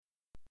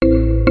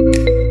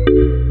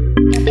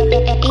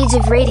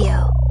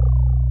Radio.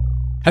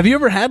 Have you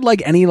ever had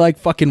like any like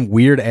fucking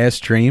weird ass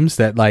dreams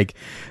that like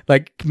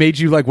made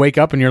you like wake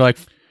up and you're like,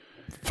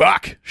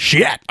 fuck,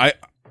 shit?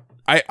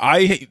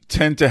 I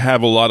tend to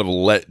have a lot of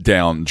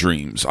letdown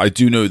dreams. I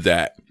do know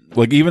that.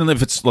 Like, even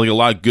if it's like a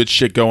lot of good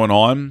shit going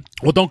on.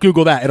 Well, don't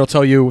Google that. It'll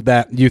tell you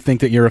that you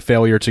think that you're a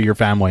failure to your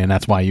family, and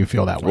that's why you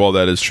feel that way. Well,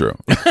 that is true.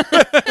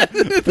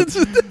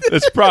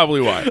 That's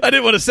probably why. I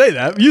didn't want to say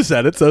that. You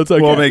said it, so it's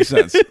okay. Well, it makes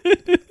sense.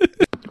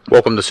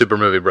 Welcome to Super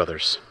Movie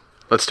Brothers.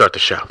 Let's start the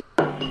show.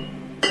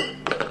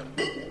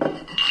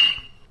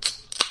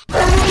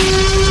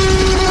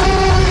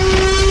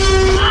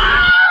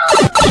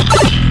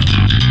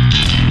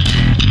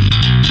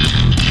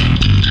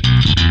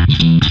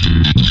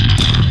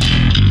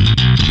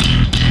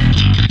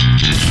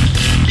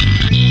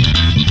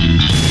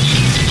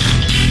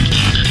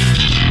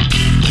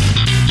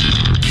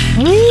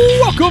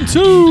 Welcome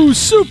to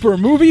Super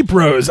Movie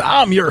Bros.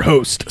 I'm your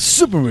host,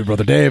 Super Movie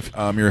Brother Dave.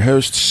 I'm your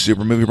host,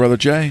 Super Movie Brother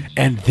Jay.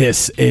 And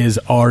this is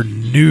our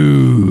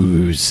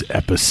news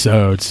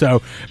episode.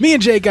 So, me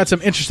and Jay got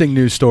some interesting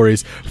news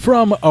stories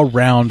from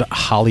around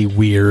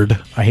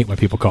Hollyweird. I hate when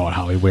people call it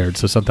Hollyweird,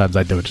 so sometimes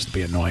I do it just to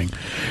be annoying.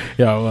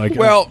 You know, like,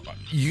 well,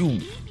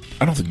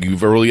 I don't think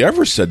you've really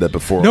ever said that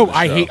before. No,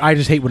 I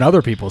just hate when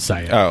other people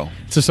say it. Oh.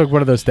 It's just like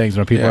one of those things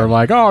when people are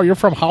like, oh, you're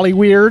from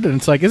Hollyweird, and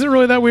it's like, is it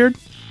really that weird?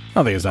 I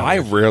don't think it's that I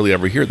weird. rarely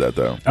ever hear that,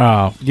 though.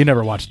 Oh, you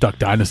never watched Duck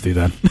Dynasty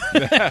then.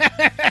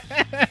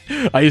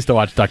 I used to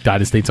watch Duck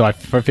Dynasty, so I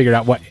figured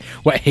out what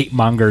hate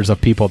mongers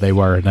of people they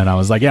were, and then I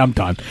was like, yeah, I'm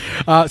done.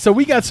 So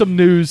we got some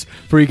news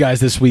for you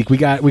guys this week. We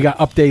got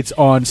updates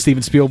on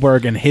Steven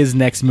Spielberg and his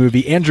next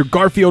movie. Andrew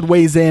Garfield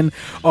weighs in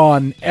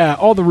on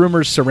all the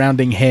rumors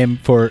surrounding him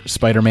for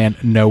Spider-Man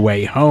No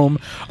Way Home.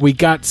 We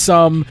got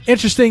some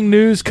interesting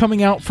news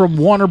coming out from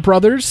Warner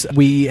Brothers.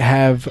 We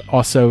have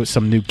also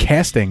some new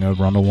casting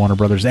over on the Warner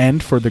Brothers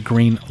end for the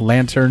Green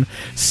Lantern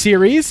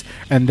series.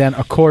 And then,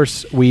 of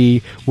course,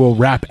 we will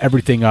wrap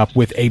everything up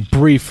with a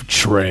brief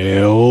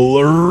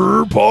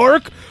trailer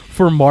park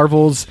for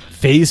Marvel's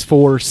Phase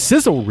 4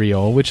 sizzle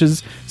reel, which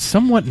is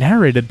somewhat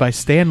narrated by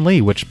Stan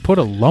Lee, which put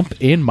a lump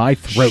in my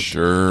throat.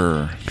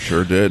 Sure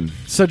did.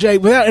 So, Jay,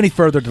 without any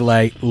further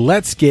delay,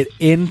 let's get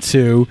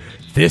into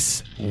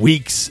this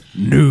week's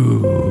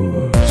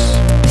news.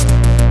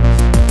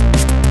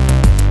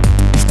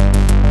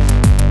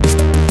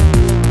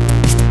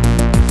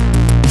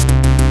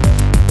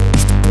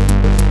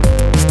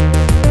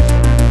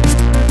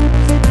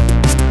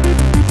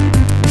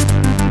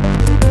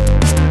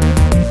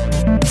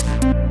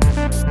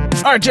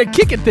 All right, Jay,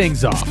 kicking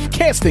things off.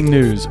 Casting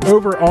news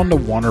over on the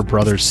Warner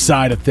Brothers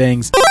side of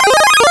things.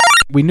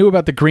 We knew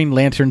about the Green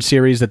Lantern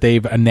series that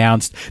they've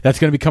announced that's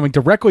going to be coming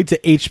directly to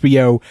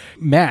HBO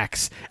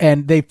Max.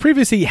 And they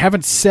previously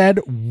haven't said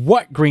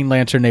what Green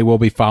Lantern they will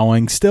be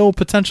following. Still,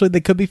 potentially,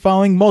 they could be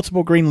following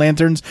multiple Green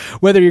Lanterns.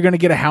 Whether you're going to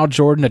get a Hal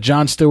Jordan, a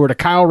Jon Stewart, a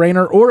Kyle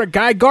Rayner, or a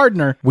Guy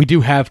Gardner, we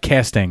do have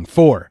casting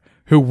for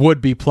who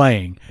would be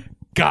playing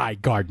Guy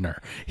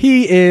Gardner.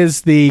 He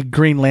is the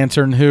Green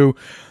Lantern who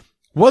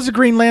was a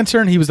Green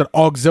Lantern. He was an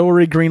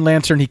auxiliary Green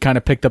Lantern. He kind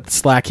of picked up the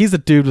slack. He's a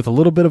dude with a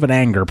little bit of an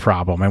anger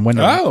problem. And when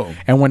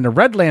the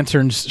Red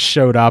Lanterns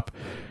showed up,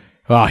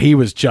 well, he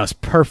was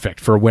just perfect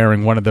for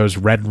wearing one of those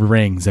red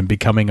rings and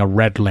becoming a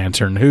Red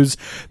Lantern whose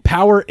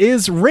power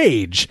is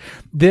rage.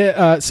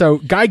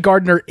 So Guy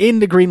Gardner in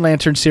the Green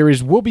Lantern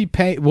series will be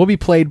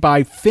played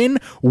by Finn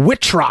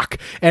Wittrock.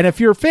 And if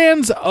you're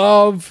fans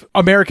of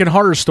American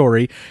Horror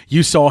Story,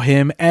 you saw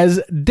him as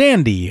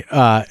Dandy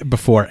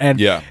before. And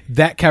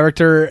that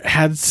character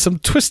had some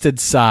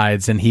twisted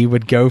sides, and he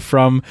would go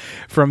from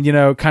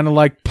kind of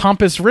like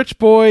pompous rich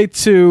boy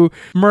to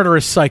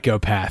murderous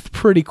psychopath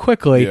pretty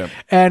quickly. Yeah.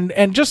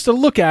 And just to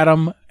look at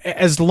him,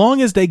 as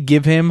long as they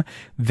give him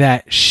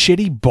that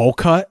shitty bowl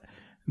cut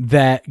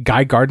that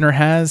Guy Gardner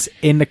has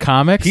in the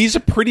comics. He's a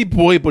pretty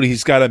boy, but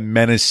he's got a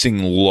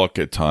menacing look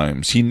at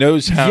times. He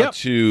knows how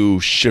to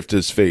shift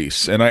his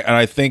face. And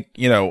I think,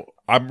 I'm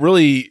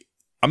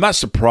not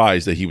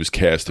surprised that he was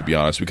cast, to be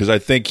honest, because I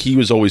think he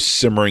was always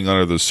simmering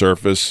under the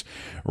surface,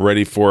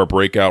 ready for a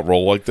breakout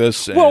role like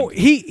this. And well,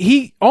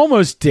 he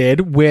almost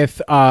did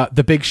with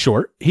The Big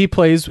Short. He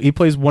plays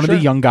one of the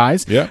young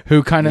guys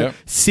who kind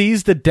of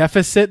sees the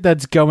deficit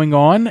that's going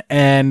on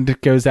and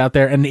goes out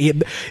there, and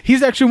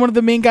he's actually one of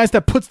the main guys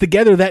that puts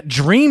together that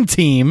dream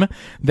team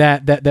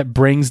that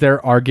brings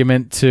their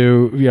argument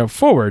to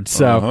forward.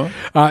 So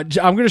I'm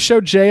going to show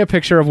Jay a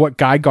picture of what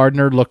Guy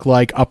Gardner looked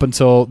like up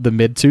until the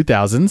mid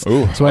 2000s.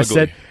 Ooh, so ugly. I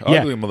said,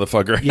 ugly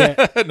motherfucker.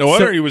 Yeah. No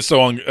wonder he was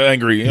so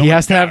angry. He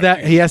has to have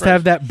that. He has to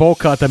have that bowl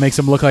cut that makes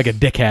him look like a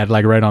dickhead,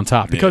 like right on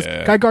top, because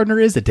Guy Gardner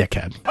is a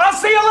dickhead. I'll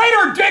see you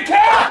later,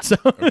 dickhead. So,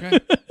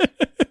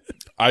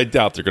 I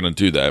doubt they're going to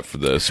do that for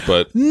this,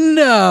 but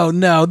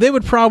no, they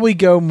would probably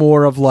go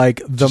more of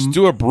like just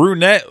do a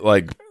brunette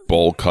like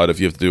bowl cut if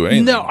you have to do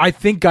anything. No, I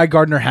think Guy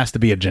Gardner has to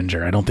be a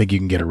ginger. I don't think you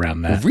can get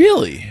around that.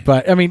 Really?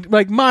 But I mean,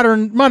 like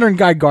modern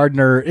Guy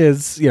Gardner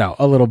is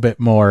a little bit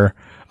more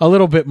a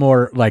little bit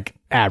more like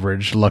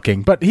average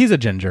looking, but he's a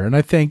ginger, and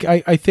I think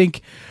Well,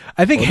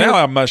 now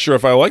I'm not sure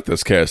if I like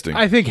this casting.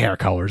 I think hair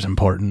color is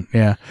important.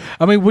 Yeah,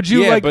 I mean, would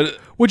you Yeah,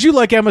 would you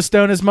like Emma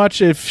Stone as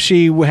much if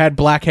she had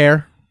black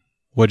hair?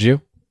 Would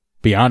you?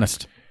 Be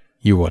honest,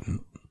 you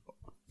wouldn't.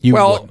 You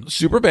wouldn't.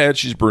 Superbad,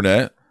 she's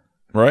brunette,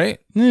 right?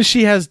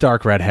 She has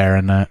dark red hair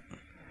in that.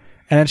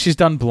 And then she's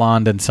done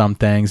blonde in some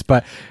things,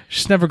 but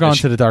she's never gone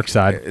to the dark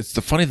side. It's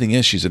the funny thing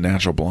is she's a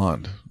natural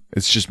blonde.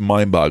 It's just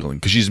mind-boggling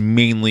because she's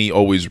mainly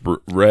always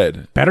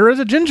red. Better as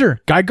a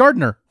ginger. Guy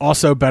Gardner,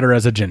 also better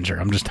as a ginger.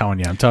 I'm just telling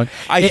you.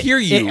 I hear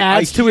you. It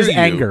adds to his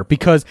anger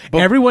because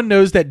everyone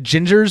knows that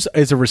gingers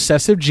is a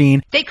recessive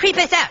gene. They creep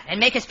us out and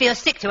make us feel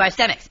sick to our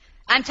stomachs.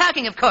 I'm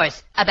talking, of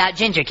course, about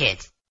ginger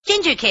kids.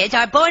 Ginger kids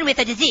are born with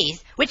a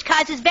disease which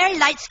causes very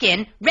light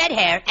skin, red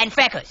hair, and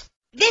freckles.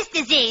 This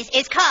disease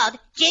is called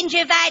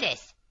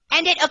gingivitis,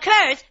 and it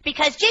occurs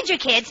because ginger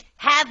kids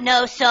have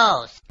no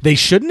souls. They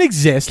shouldn't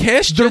exist.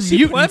 Cast They're Jesse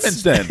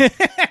mutants. Plemons then.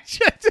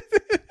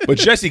 But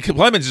Jesse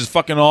Plemons is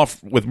fucking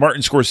off with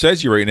Martin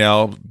Scorsese right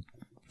now,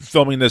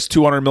 filming this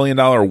 $200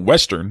 million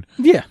Western.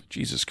 Yeah.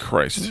 Jesus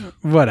Christ.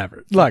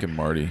 Whatever. Fucking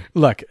Marty.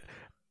 Look,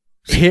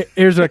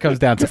 here's what it comes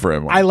down to. For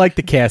everyone. I like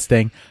the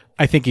casting.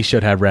 I think he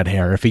should have red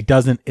hair. If he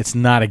doesn't, it's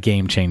not a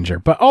game changer.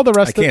 But all the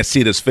rest I can't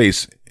see this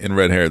face in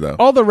red hair though.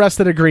 all the rest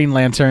of the Green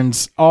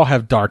Lanterns all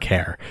have dark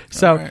hair.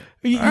 So Right.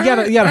 you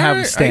gotta have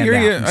them stand out.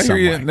 in I some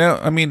hear you. way. Now,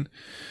 I mean,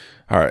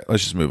 all right,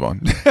 let's just move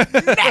on.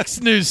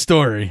 Next news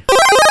story.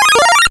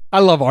 I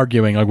love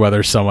arguing like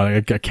whether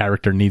a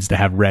character needs to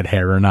have red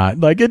hair or not.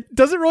 Like it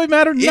doesn't really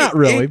matter. Not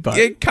really, but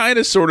it kind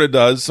of sort of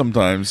does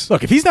sometimes.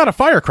 look, if he's not a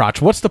fire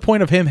crotch, what's the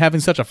point of him having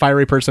such a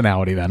fiery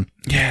personality then?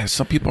 Yeah,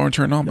 some people aren't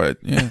turned on by it.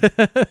 Yeah.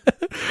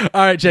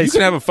 All right, You Jason.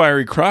 can have a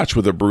fiery crotch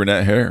with a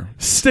brunette hair.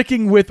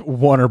 Sticking with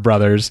Warner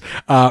Brothers,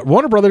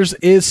 Warner Brothers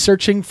is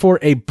searching for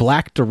a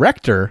black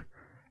director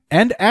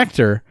and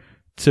actor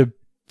to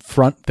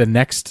front the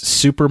next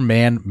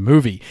Superman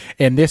movie.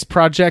 In this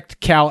project,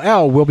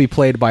 Kal-El will be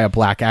played by a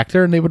black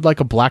actor, and they would like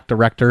a black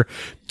director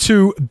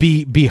to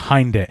be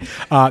behind it.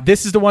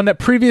 This is the one that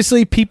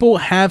previously people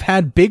have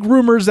had big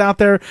rumors out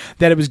there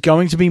that it was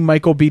going to be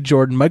Michael B.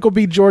 Jordan. Michael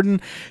B.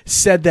 Jordan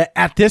said that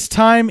at this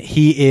time,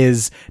 he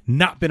is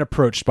not been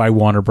approached by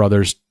Warner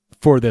Brothers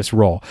for this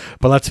role.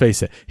 But let's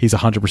face it, he's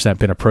 100%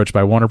 been approached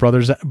by Warner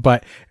Brothers,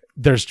 but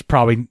there's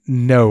probably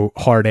no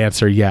hard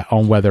answer yet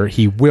on whether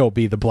he will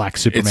be the black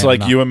Superman. It's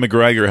like Ewan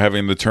McGregor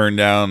having to turn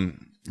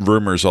down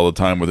rumors all the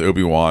time with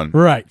Obi-Wan.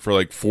 Right. For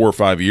like 4 or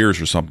 5 years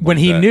or something. when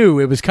like he that. knew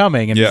it was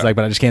coming, and Yeah. he's like,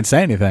 but I just can't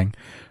say anything.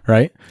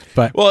 Right.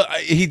 But Well,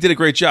 he did a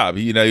great job.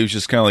 He was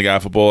just kind of like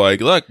affable,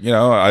 like, look,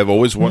 I've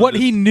always wanted what to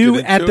he knew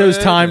get at into those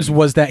it, times and-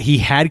 was that he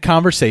had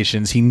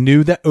conversations. He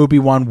knew that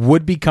Obi-Wan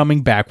would be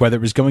coming back, whether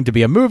it was going to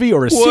be a movie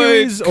or a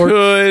series or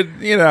could,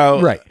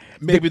 Right.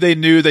 Maybe they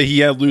knew that he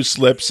had loose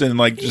lips and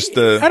like just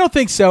I don't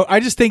think so.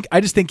 I just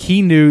think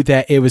he knew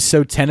that it was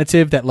so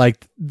tentative that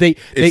like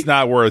it's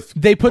not worth.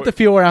 they put the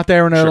feeler out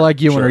there and they're Sure,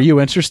 like, Ewan, sure. are you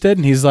interested?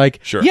 And he's like,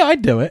 Sure. yeah,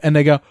 I'd do it. And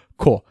they go,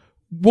 cool.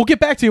 We'll get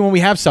back to you when we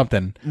have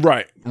something.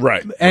 Right.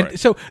 And right.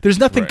 so there's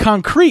nothing Right.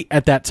 concrete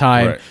at that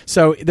time. Right.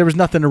 So there was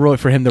nothing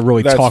for him to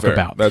really That's talk fair.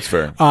 about. That's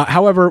fair.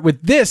 However,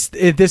 with this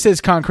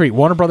is concrete.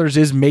 Warner Brothers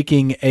is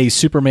making a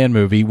Superman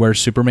movie where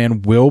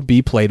Superman will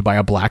be played by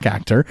a black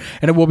actor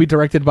and it will be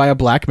directed by a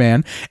black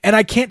man. And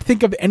I can't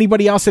think of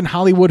anybody else in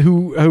Hollywood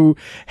who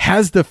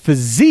has the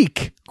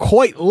physique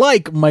quite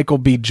like Michael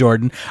B.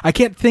 Jordan. I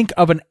can't think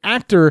of an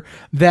actor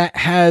that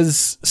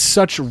has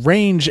such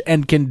range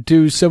and can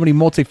do so many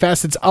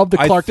multifacets of the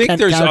Clark I think Kent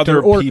there's character.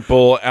 other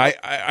people.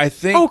 I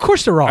think. Oh, of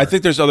course there are. I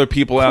think there's other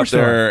people out course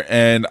there there,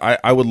 and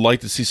I would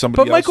like to see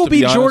somebody. But else, Michael to be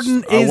B. honest.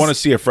 Jordan I is- want to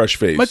see a fresh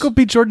face. Michael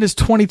B. Jordan is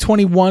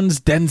 2021's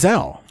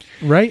Denzel,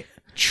 right?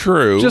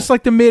 True. Just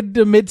like the mid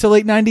to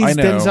late 90s, I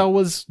know.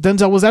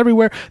 Denzel was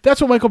everywhere.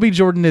 That's what Michael B.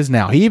 Jordan is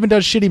now. He even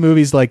does shitty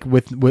movies like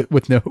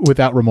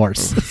without remorse.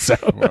 So,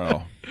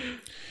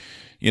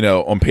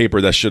 Well, on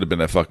paper that should have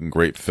been a fucking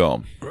great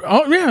film.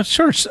 oh yeah,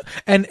 sure.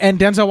 And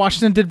Denzel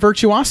Washington did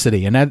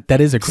Virtuosity, and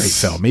that is a great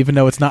film, even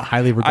though it's not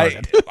highly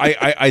regarded.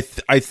 I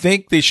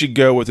think they should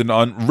go with an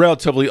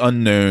relatively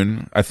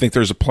unknown. I think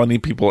there's plenty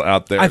of people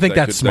out there. I think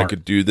that that's could, smart. that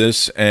could do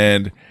this,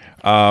 and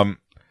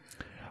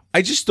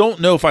I just don't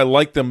know if I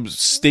like them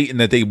stating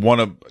that they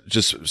want to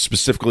just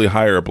specifically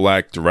hire a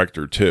black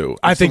director too.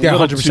 I It's think a they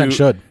little 100% too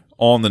should.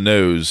 On the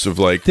nose of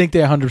like. I think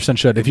they 100%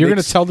 should. If you're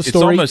going to tell the It's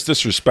story, almost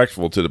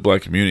disrespectful to the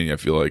black community. I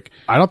feel like.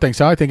 I don't think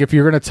so. I think if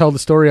you're going to tell the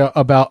story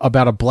about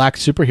a black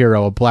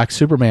superhero, a black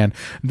Superman,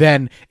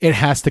 then it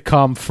has to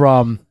come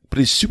from. But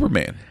he's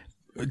Superman.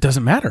 It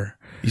doesn't matter.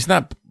 He's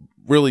not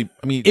really.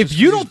 I mean, If just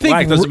you 'cause don't he's think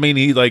black doesn't mean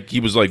he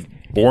was like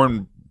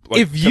born. Like,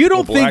 if you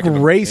don't typical think black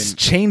and- race and-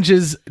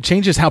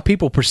 changes how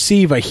people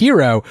perceive a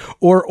hero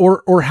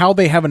or how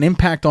they have an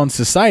impact on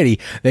society,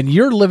 then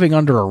you're living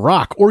under a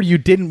rock, or you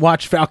didn't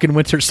watch Falcon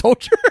Winter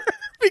Soldier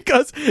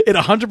because it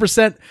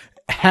 100%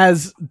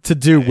 has to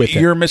do with it.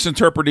 You're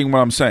misinterpreting what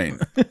I'm saying.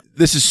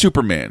 This is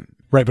Superman.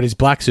 Right, but he's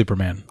Black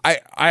Superman. All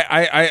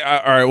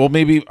right. Well,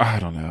 maybe I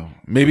don't know.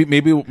 Maybe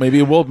it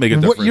will make a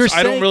difference. What you're saying,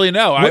 I don't really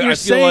know. What you're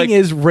saying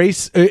is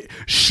race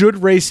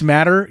should race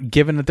matter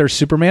given that they're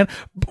Superman,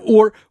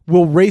 or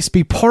will race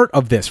be part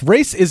of this?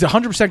 Race is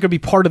 100% going to be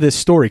part of this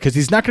story because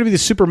he's not going to be the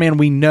Superman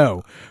we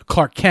know,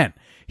 Clark Kent.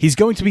 He's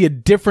going to be a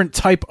different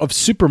type of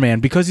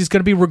Superman because he's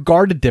going to be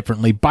regarded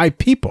differently by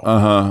people.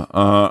 All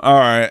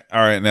right.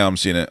 Now I'm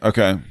seeing it.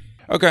 Okay.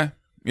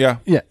 Yeah.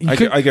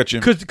 I get you.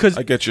 Because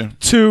I get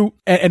you.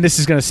 And this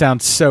is going to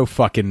sound so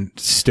fucking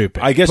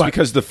stupid. I guess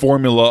because the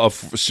formula of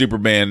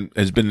Superman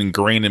has been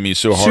ingrained in me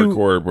so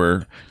hardcore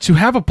where... To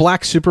have a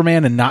black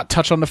Superman and not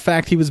touch on the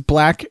fact he was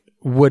black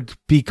would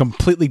be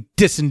completely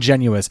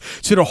disingenuous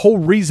to the whole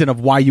reason of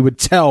why you would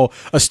tell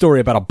a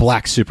story about a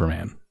black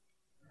Superman.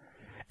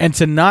 And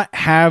to not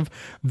have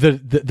the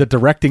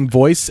directing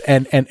voice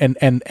and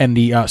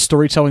the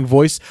storytelling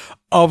voice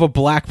of a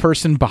black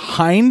person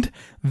behind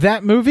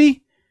that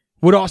movie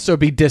would also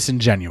be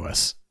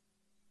disingenuous,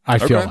 I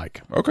feel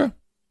like. Okay.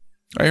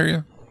 I hear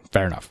you.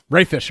 Fair enough.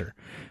 Ray Fisher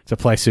to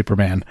play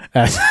Superman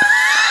as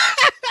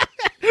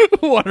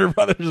Warner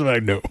Brothers is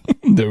like, no.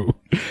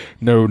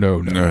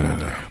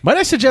 Might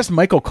I suggest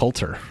Michael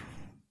Coulter?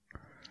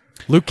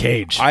 Luke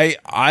Cage. He's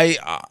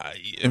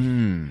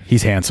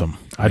handsome.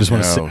 I just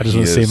want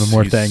to see him in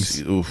more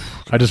things.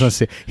 I just want to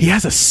see. He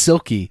has a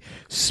silky,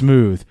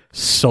 smooth,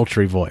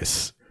 sultry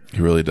voice. He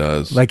really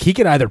does. Like, he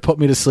could either put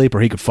me to sleep or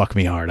he could fuck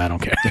me hard. I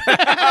don't care.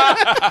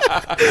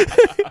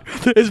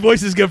 His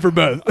voice is good for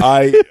both.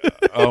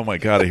 Oh my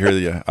God, I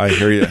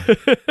hear you.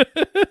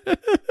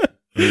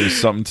 There's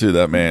something to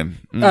that, man.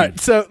 All right,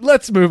 so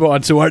let's move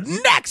on to our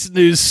next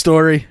news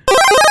story.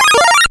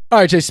 All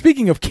right, Jay,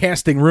 speaking of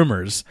casting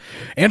rumors,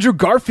 Andrew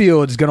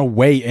Garfield is going to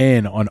weigh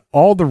in on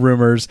all the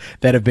rumors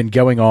that have been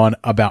going on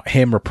about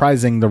him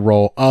reprising the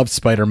role of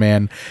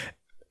Spider-Man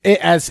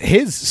as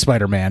his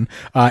Spider-Man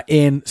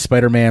in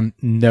Spider-Man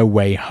No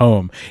Way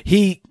Home.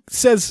 He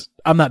says,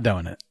 I'm not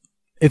doing it.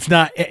 It's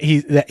not,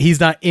 he's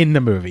not in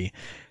the movie.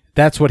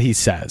 That's what he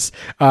says.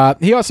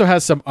 He also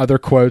has some other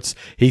quotes.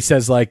 He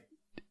says, like,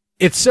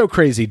 it's so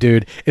crazy,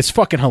 dude. It's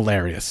fucking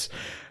hilarious.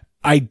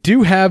 I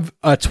do have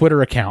a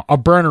Twitter account, a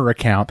burner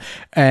account,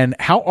 and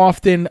how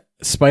often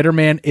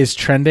Spider-Man is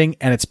trending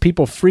and it's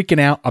people freaking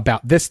out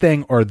about this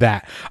thing or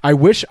that. I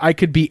wish I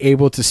could be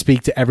able to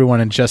speak to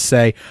everyone and just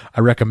say,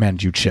 I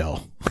recommend you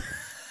chill.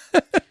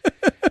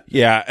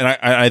 Yeah, and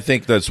I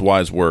think that's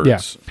wise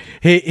words.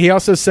 Yeah. He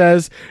also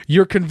says,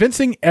 you're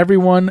convincing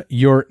everyone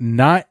you're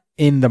not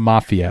in the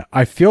mafia.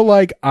 I feel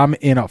like I'm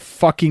in a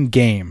fucking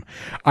game.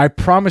 I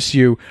promise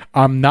you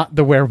I'm not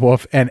the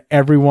werewolf, and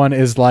everyone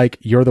is like,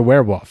 you're the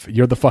werewolf.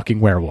 You're the fucking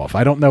werewolf.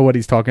 I don't know what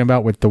he's talking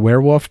about with the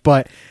werewolf,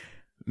 but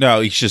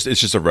no, it's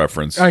just a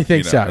reference. I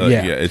think so.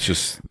 Yeah, it's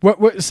just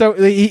so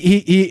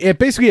he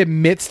basically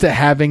admits to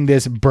having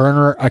this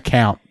burner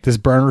account, this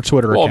burner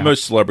Twitter account. Well,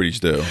 most celebrities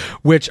do,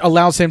 which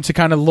allows him to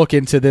kind of look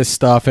into this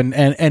stuff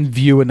and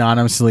view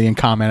anonymously and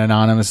comment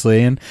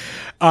anonymously, and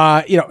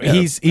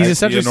he's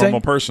essentially a normal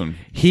saying person.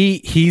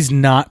 He's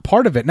not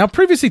part of it. Now,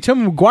 previously,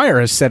 Tobey Maguire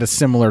has said a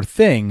similar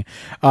thing.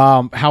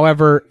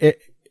 However,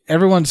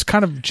 everyone's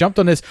kind of jumped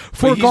on this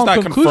foregone conclusion.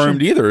 He's not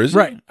confirmed either, is he?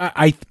 Right.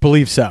 I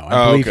believe so.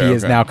 I believe he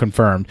is now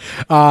confirmed.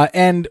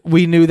 And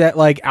we knew that,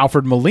 like,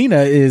 Alfred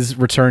Molina is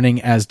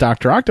returning as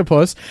Dr.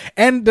 Octopus,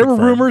 and there were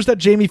rumors that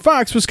Jamie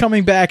Foxx was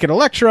coming back at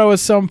Electro at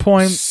some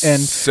point.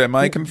 And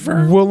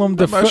semi-confirmed? Willem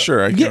Dafoe. I'm not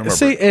sure. I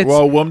can't remember.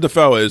 Well, Willem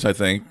Dafoe is, I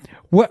think.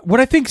 What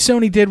I think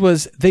Sony did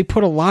was they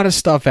put a lot of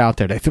stuff out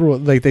there. They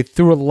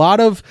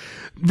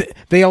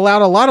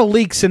allowed a lot of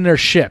leaks in their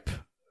ship,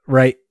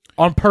 right?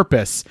 On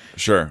purpose,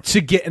 sure,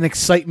 to get an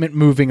excitement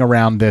moving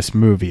around this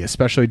movie,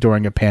 especially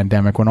during a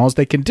pandemic when all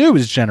they can do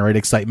is generate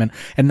excitement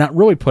and not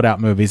really put out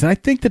movies. And I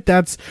think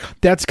that's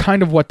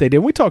kind of what they did.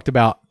 We talked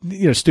about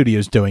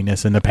studios doing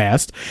this in the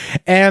past,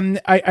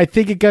 and I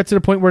think it got to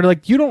the point where,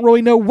 like, you don't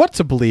really know what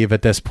to believe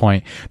at this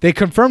point. They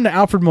confirmed that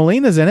Alfred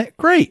Molina's in it,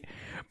 great,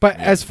 but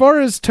as far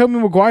as Tobey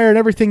Maguire and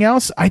everything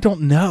else, I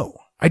don't know.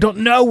 I don't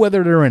know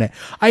whether they're in it.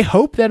 I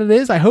hope that it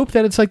is. I hope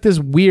that it's like this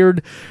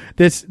weird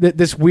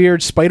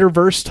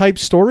Spider-Verse type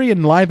story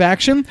in live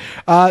action.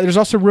 There's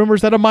also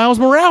rumors that a Miles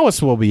Morales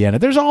will be in it.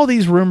 There's all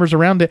these rumors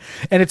around it,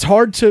 and it's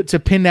hard to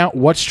pin out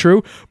what's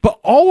true, but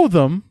all of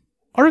them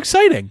are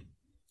exciting.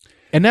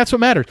 And that's what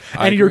matters.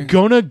 And you're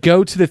going to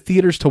go to the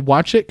theaters to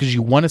watch it because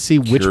you want to see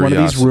which one of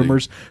these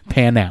rumors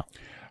pan out.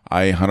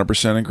 I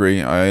 100%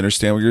 agree. I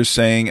understand what you're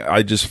saying.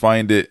 I just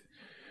find it,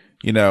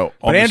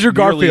 but Andrew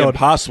Garfield,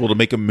 impossible to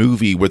make a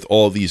movie with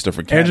all these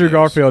different cameos. Andrew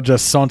Garfield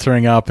just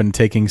sauntering up and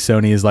taking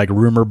Sony's, like,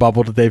 rumor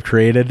bubble that they've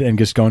created and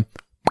just going.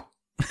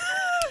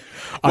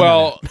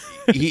 Well,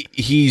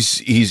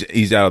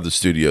 he's out of the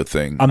studio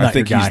thing. I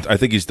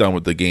think he's done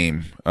with the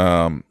game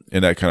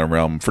in that kind of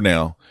realm for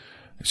now.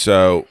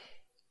 So,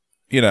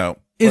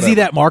 is he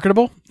that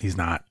marketable? He's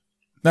not.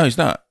 No, he's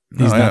not.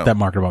 He's not that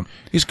marketable.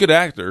 He's a good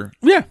actor.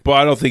 Yeah, but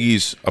I don't think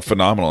he's a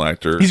phenomenal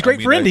actor. He's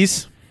great for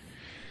indies.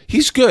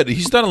 He's good.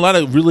 He's done a lot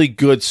of really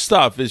good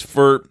stuff. Is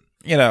for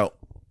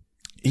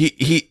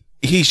he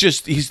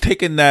he's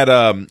taking that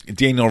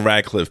Daniel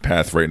Radcliffe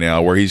path right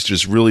now, where he's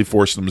just really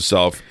forcing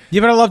himself.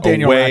 Yeah, but I love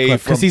Daniel away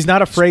Radcliffe because from he's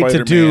not afraid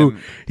to do.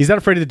 Spider-Man. He's not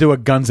afraid to do a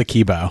Guns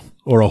Akimbo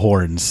or a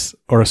Horns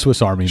or a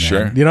Swiss Army Man.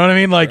 Sure. You know what I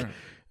mean? Like,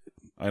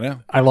 I know.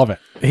 I love it.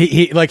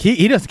 He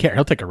doesn't care.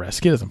 He'll take a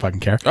risk. He doesn't fucking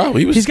care. Oh,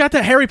 he's got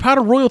that Harry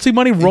Potter royalty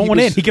money rolling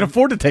in. He can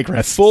afford to take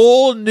risks.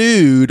 Full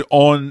nude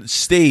on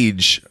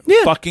stage,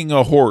 Yeah. fucking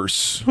a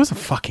horse. He wasn't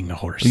fucking a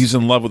horse. He's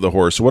in love with the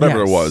horse, whatever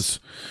Yes. it was.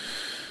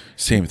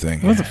 Same thing.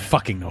 He wasn't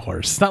fucking a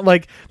horse. It's not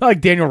like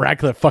Daniel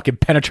Radcliffe fucking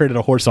penetrated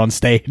a horse on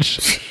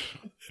stage.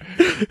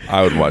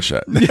 I would watch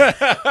that.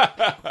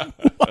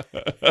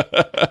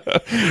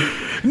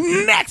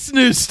 Next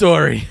news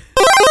story.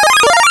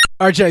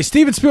 RJ,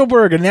 Steven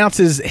Spielberg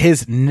announces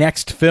his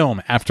next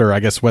film after,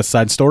 I guess, West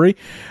Side Story.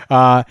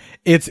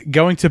 It's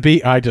going to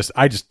be. I just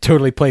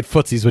totally played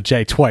footsies with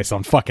Jay twice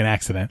on fucking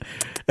accident.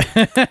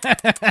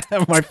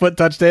 My foot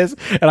touched his,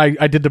 and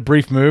I did the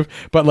brief move,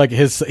 but like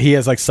he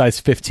has like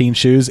size 15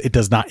 shoes. It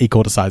does not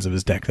equal the size of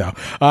his dick though.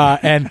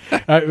 And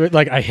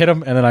like I hit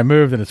him, and then I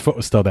moved, and his foot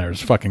was still there. It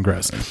was fucking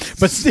gross.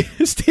 But Steven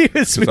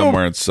Because I'm Spielberg.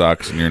 wearing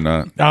socks and you're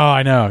not. Oh,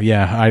 I know.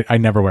 Yeah, I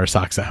never wear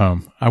socks at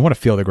home. I want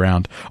to feel the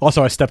ground.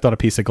 Also, I stepped on a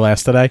piece of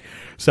glass today,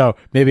 so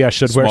maybe I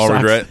should wear Small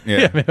socks. regret,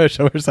 yeah. Maybe I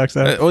should wear socks.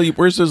 At home. Well,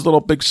 where's those little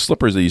big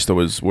slippers that you used to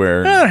always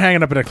wear? They're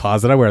hanging up in a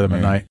closet. I wear them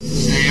at night.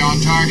 Stay on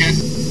target.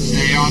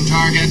 Stay on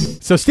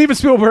target. So Steven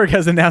Spielberg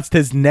has announced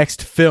his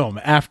next film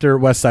after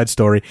West Side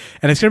Story,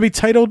 and it's going to be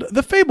titled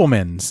The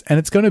Fabelmans, and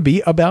it's going to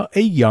be about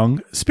a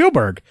young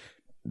Spielberg.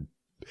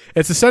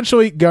 It's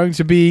essentially going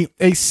to be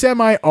a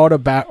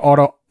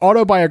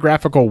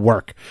autobiographical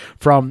work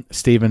from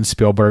Steven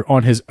Spielberg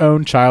on his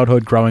own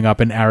childhood growing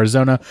up in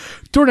Arizona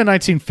during the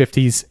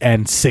 1950s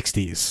and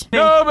 60s.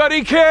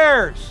 Nobody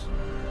cares.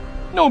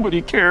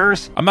 Nobody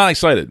cares. I'm not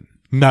excited.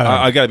 No.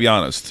 I got to be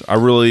honest.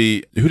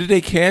 Who did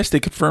they cast? They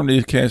confirmed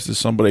they casted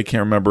somebody. I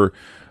can't remember.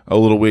 A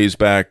little ways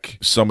back,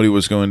 somebody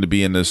was going to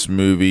be in this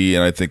movie,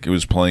 and I think it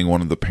was playing one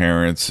of the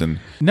parents. And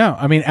No,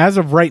 I mean, as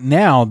of right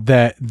now,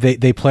 that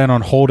they plan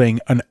on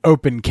holding an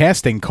open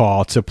casting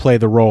call to play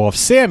the role of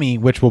Sammy,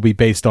 which will be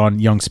based on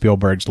young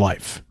Spielberg's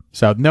life.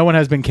 So no one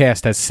has been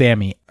cast as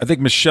Sammy. I think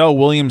Michelle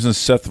Williams and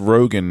Seth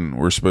Rogen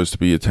were supposed to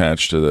be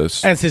attached to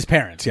this As his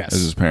parents, yes.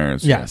 as his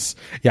parents. Yes.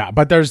 Yeah,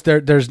 but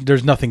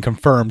there's nothing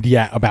confirmed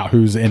yet about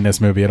who's in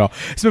this movie at all.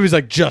 This movie's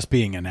like just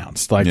being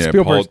announced. Like Yeah,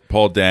 Spielberg.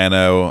 Paul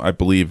Dano, I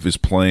believe, is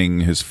playing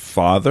his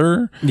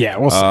father. Yeah,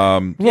 we'll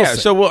see. Yeah,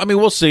 so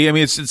we'll see. I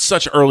mean, it's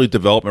such early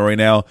development right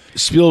now.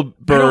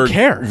 Spielberg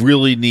care.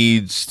 really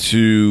needs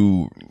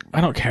to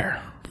I don't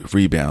care.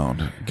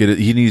 rebound. Get it?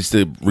 He needs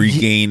to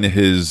regain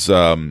his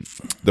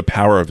the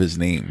power of his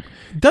name.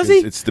 Does he?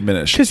 It's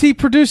diminished. Because he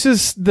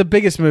produces the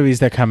biggest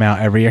movies that come out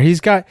every year. He's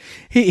got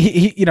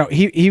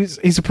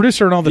he's a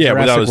producer in all the Yeah,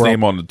 Jurassic without his World.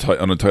 name on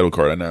the title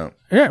card, I know.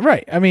 Yeah,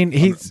 right. I mean,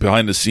 he's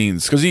Behind the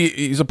scenes, because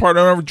he's a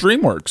partner of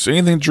DreamWorks.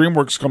 Anything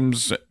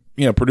DreamWorks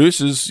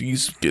produces,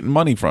 he's getting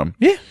money from.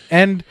 yeah,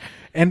 and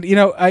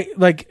I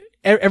like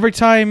every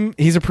time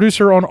he's a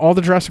producer on all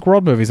the Jurassic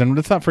World movies. And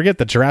let's not forget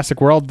that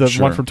Jurassic World, the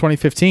Sure. one from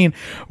 2015,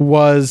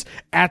 was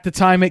at the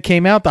time it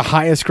came out the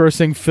highest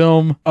grossing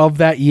film of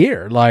that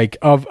year, like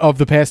of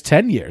the past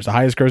 10 years, the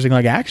highest grossing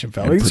like action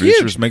film. It's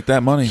Producers huge. make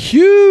that money.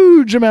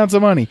 Huge amounts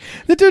of money.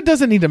 The dude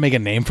doesn't need to make a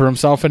name for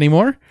himself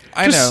anymore.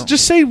 I know.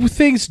 Just say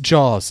things: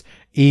 Jaws,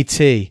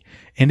 E.T.,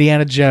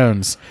 Indiana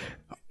Jones.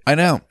 I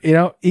know.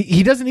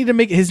 He doesn't need to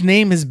make. His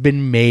name has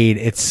been made.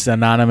 It's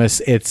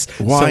synonymous. It's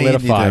Why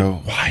solidified. Indy, though?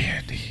 Why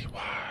Andy?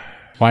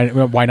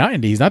 Why not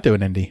Indy? He's not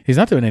doing Indy. He's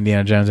not doing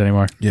Indiana Jones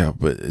anymore. Yeah,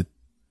 but it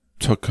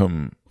took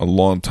him a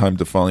long time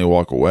to finally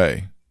walk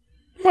away.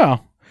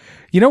 Well,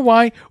 you know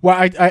why?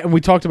 Why we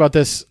talked about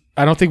this.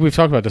 I don't think we've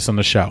talked about this on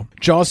the show.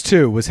 Jaws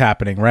 2 was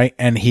happening, right?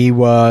 And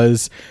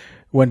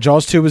when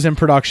Jaws 2 was in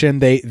production,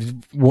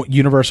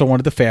 Universal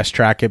wanted to fast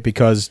track it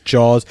because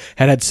Jaws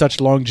had such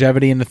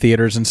longevity in the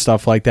theaters and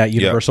stuff like that.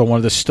 Universal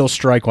wanted to still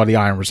strike while the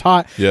iron was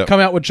hot. Yep.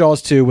 Come out with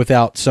Jaws 2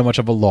 without so much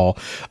of a lull.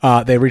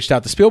 They reached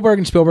out to Spielberg,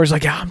 and Spielberg's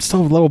like, yeah, I'm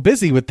still a little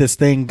busy with this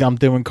thing I'm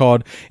doing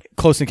called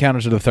Close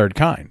Encounters of the Third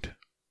Kind.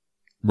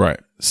 Right.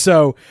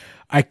 So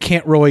I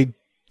can't really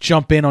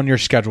jump in on your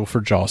schedule for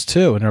Jaws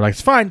 2. And they're like,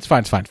 it's fine.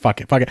 Fuck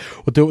it.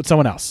 We'll do it with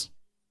someone else.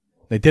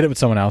 They did it with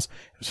someone else.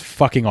 It was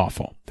fucking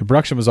awful. The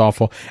production was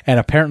awful. And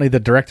apparently the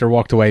director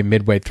walked away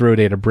midway through.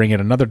 They had to bring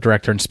in another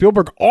director. And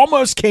Spielberg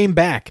almost came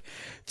back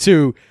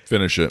to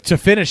Finish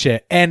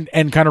it. and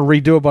kind of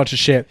redo a bunch of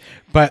shit.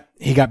 But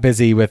he got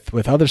busy with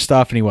other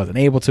stuff and he wasn't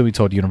able to. He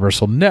told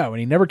Universal no. And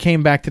he never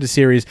came back to the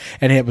series.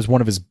 And it was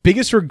one of his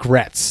biggest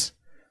regrets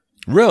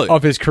Really?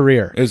 of his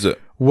career. Is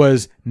it?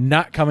 Was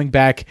not coming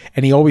back,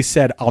 and he always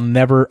said, I'll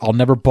never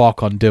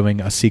balk on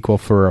doing a sequel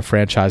for a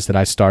franchise that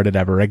I started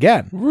ever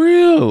again.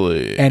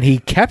 Really? And he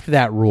kept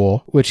that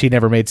rule, which he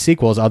never made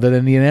sequels other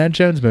than the Indiana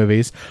Jones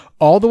movies,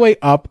 all the way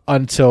up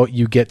until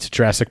you get to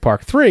Jurassic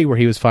Park 3, where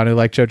he was finally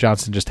like, Joe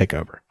Johnston, just take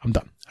over. I'm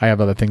done. I have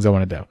other things I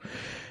want to do.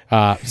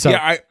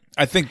 Yeah,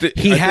 I think that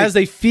he has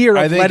a fear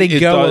of letting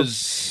go.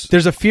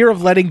 There's a fear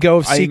of letting go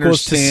of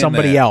sequels to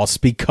somebody else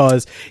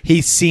because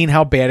he's seen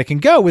how bad it can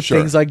go with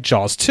things like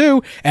Jaws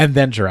 2 and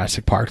then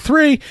Jurassic Park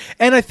 3.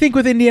 And I think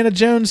with Indiana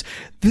Jones,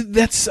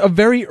 that's a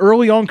very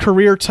early on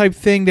career type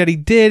thing that he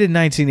did in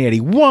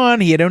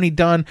 1981. He had only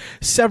done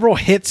several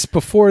hits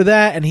before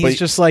that, and he's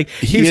just like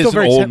he is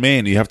an old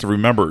man. You have to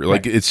remember,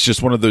 like it's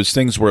just one of those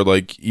things where,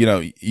 like, you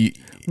know.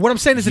 What I'm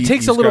saying is it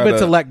takes a little bit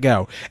to let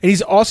go. And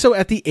he's also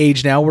at the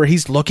age now where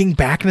he's looking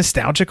back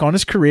nostalgic on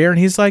his career, and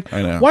he's like,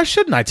 why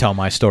shouldn't I tell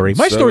my story?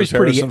 My story's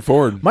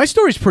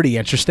pretty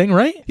interesting,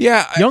 right?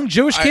 Yeah. Young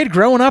Jewish kid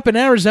growing up in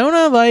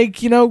Arizona,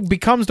 like, you know,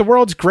 becomes the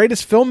world's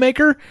greatest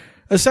filmmaker,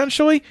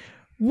 essentially.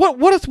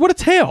 What a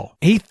tale.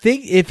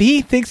 If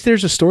he thinks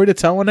there's a story to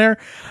tell in there,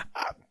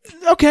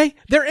 okay,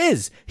 there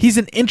is. He's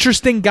an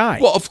interesting guy.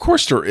 Well, of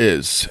course there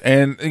is.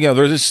 And, you know,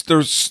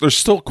 there's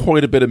still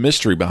quite a bit of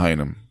mystery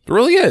behind him. There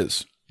really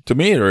is. To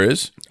me, there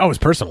is. Oh, his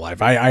personal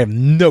life. I have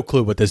no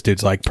clue what this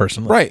dude's like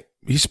personally. Right.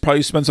 He's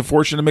probably spends a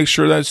fortune to make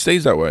sure that it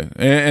stays that way.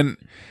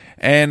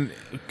 And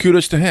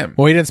kudos to him.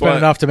 Well, he didn't spend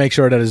enough to make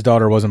sure that his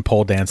daughter wasn't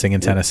pole dancing in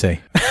Tennessee.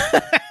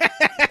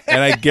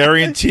 And I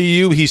guarantee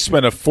you he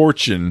spent a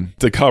fortune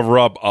to cover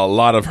up a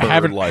lot of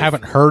her life.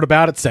 Haven't heard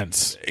about it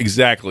since.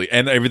 Exactly.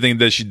 And everything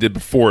that she did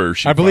before.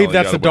 I believe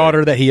that's the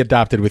daughter that he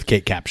adopted with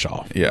Kate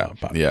Capshaw. Yeah.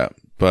 Yeah.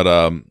 But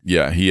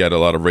he had a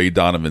lot of Ray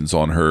Donovans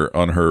on her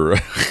on her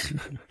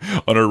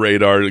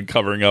radar,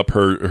 covering up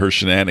her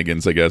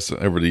shenanigans, I guess,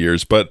 over the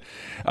years. But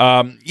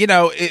yeah.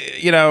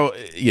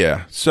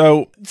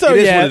 So it is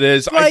what it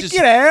is. Like,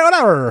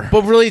 whatever.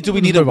 But really, do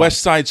we need a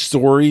West Side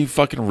Story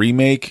fucking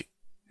remake?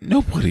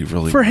 Nobody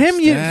really. For him,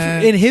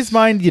 in his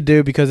mind, you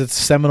do, because it's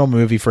a seminal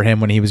movie for him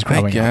when he was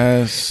growing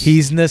up.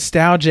 He's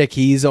nostalgic.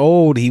 He's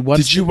old.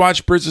 Did you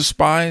watch Bridge of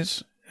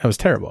Spies? That was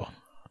terrible.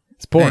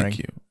 It's boring. Thank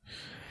you.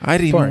 I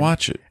didn't even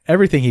watch it.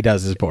 Everything he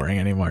does is boring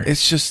anymore.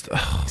 It's just...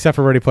 Except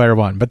for Ready Player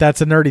One. But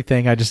that's a nerdy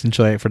thing. I just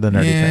enjoy it for the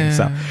nerdy thing.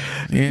 So,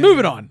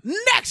 moving on.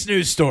 Next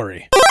news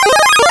story.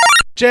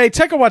 Jay,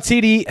 Taika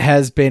Waititi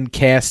has been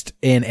cast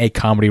in a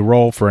comedy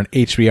role for an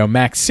HBO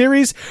Max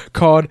series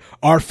called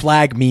Our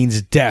Flag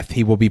Means Death.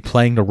 He will be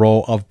playing the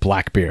role of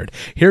Blackbeard.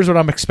 Here's what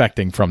I'm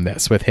expecting from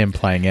this, with him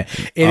playing it.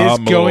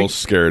 I'm a little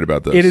scared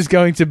about this. It is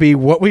going to be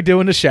What We Do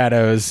in the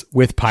Shadows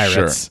with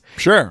pirates.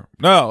 Sure.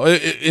 No,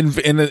 yes.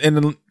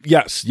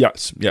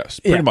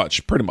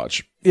 Pretty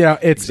much. Yeah,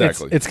 it's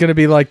going to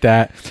be like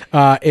that.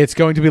 It's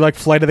going to be like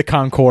Flight of the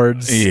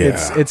Conchords.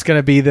 Yeah. It's going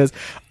to be this.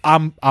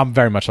 I'm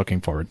very much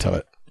looking forward to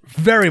it.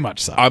 Very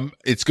much so.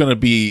 It's going to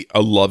be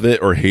a love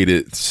it or hate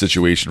it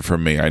situation for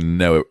me. I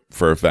know it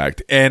for a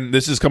fact. And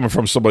this is coming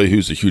from somebody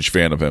who's a huge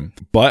fan of him.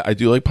 But I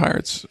do like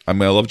pirates. I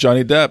mean, I love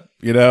Johnny Depp,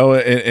 you know,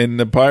 in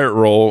the pirate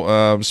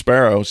role,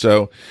 Sparrow.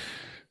 So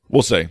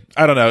we'll see.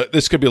 I don't know.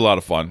 This could be a lot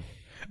of fun.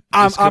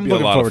 I'm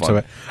looking forward to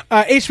it.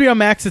 HBO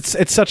Max,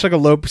 it's such like a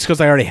low, because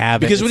I already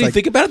have it. Because when you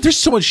think about it, there's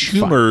so much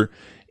humor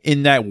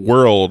in that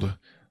world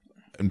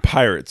in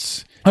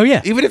pirates. Oh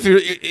yeah, even if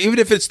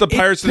it's the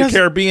Pirates of the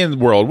Caribbean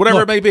world,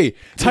 whatever it may be.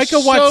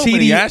 Taika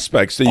Waititi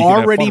aspects that you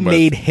already can have fun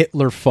made with.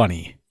 Hitler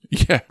funny.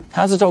 Yeah.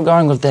 How's it all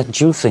going with that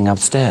Jew thing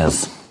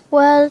upstairs?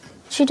 Well,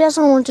 she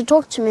doesn't want to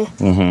talk to me.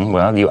 Mm-hmm.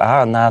 Well, you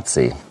are a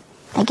Nazi.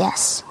 I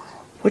guess.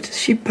 What is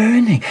she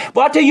burning?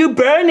 What are you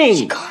burning?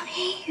 She can't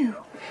hear you.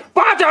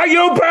 What are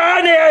you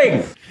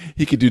burning?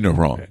 He could do no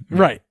wrong.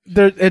 Right.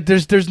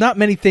 There's not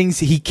many things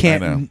he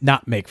can't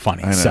not make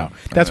funny. So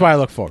that's why I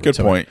look forward to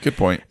it. Good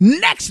point.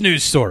 Next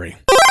news story.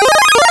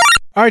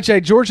 All right,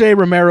 Jay. George A.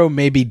 Romero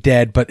may be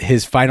dead, but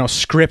his final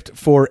script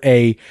for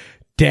a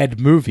dead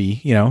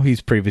movie, you know,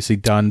 he's previously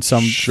done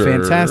some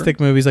fantastic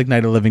movies like Night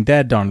of the Living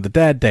Dead, Dawn of the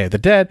Dead, Day of the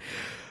Dead,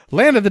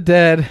 Land of the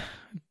Dead,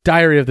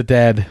 Diary of the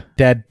Dead,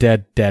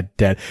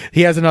 Dead.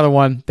 He has another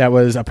one that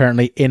was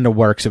apparently in the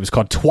works. It was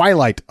called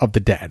Twilight of the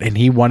Dead, and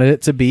he wanted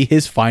it to be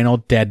his final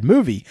dead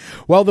movie.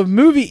 Well, the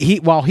movie,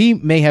 while he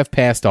may have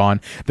passed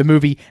on, the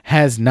movie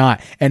has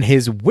not, and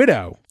his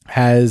widow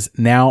has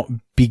now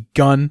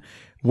begun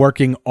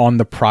working on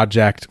the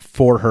project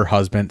for her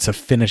husband to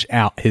finish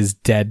out his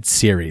Dead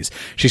series.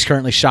 She's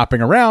currently shopping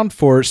around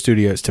for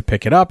studios to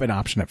pick it up and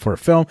option it for a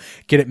film,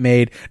 get it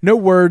made. No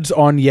words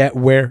on yet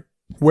where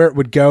it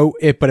would go,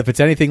 but if it's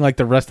anything like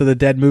the rest of the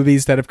Dead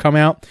movies that have come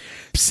out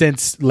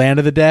since Land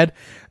of the Dead,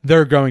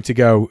 they're going to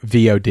go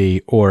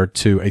VOD or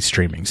to a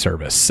streaming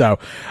service. So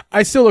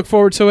I still look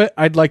forward to it.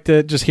 I'd like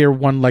to just hear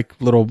one like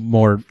little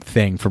more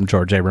thing from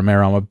George A.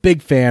 Romero. I'm a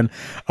big fan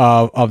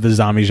of the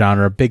zombie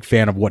genre, a big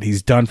fan of what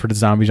he's done for the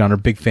zombie genre,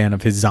 big fan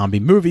of his zombie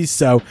movies.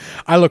 So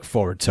I look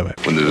forward to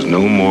it. When there's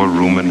no more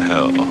room in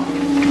hell,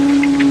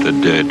 the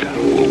dead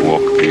will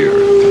walk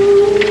here.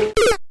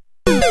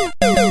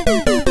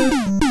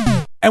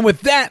 And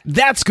with that,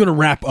 that's going to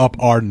wrap up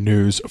our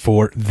news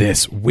for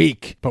this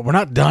week. But we're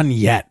not done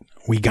yet.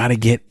 we got to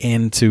get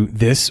into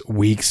this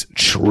week's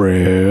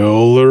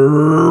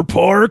trailer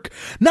park.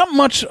 Not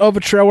much of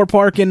a trailer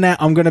park in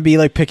that I'm going to be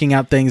like picking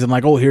out things. I'm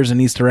like, oh, here's an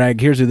Easter egg.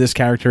 Here's who this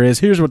character is.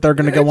 Here's what they're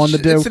going to go on to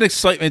do. It's an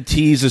excitement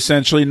tease,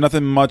 essentially.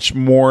 Nothing much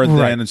more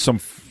than some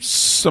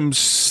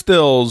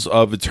stills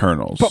of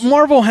Eternals. But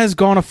Marvel has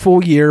gone a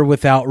full year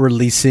without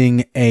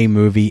releasing a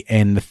movie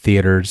in the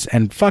theaters.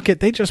 And fuck it,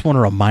 they just want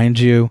to remind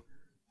you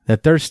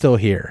that they're still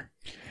here.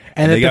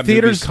 And they got the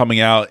theaters movies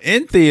coming out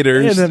in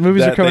theaters. Yeah, the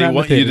movies are coming out in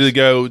want the you to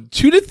go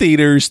to the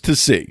theaters to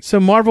see. So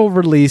Marvel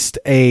released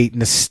a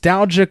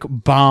nostalgic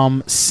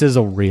bomb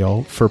sizzle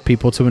reel for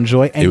people to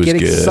enjoy and get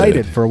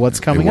excited for what's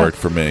coming up. It worked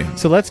for me.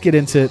 So let's get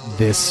into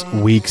this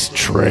week's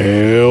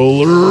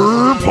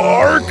trailer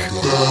park.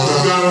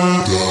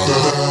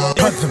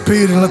 Cut the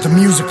beat and let the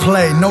music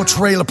play. No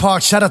trailer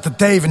park. Shout out to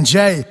Dave and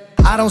Jay.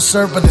 I don't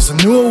serve, but it's a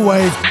newer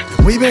wave.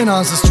 We've been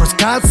on since trust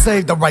God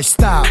save the right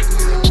style.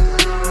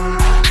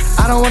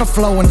 I don't want to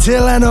flow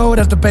until I know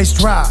that the bass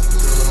drop.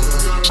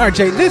 All right,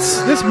 Jay,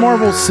 this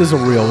Marvel sizzle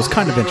reel was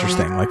kind of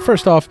interesting. Like,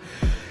 first off,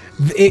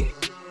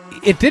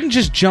 it didn't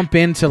just jump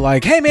into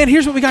like, hey man,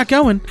 here's what we got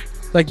going.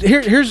 Like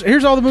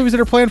here's all the movies that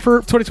are planned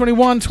for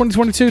 2021,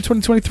 2022,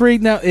 2023.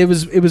 Now it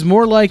was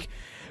more like,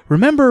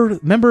 remember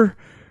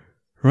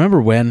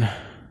when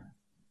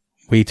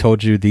we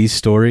told you these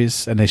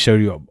stories and they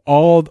showed you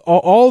all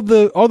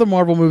the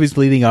Marvel movies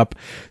leading up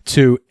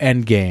to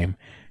Endgame.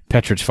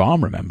 Petridge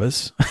Farm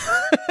remembers.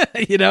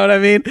 You know what I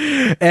mean?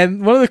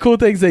 And one of the cool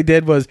things they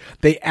did was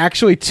they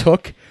actually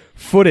took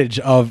footage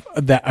of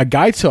that a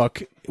guy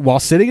took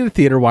while sitting in the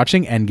theater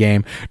watching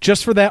Endgame,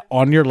 just for that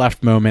on your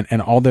left moment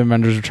and all the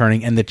Avengers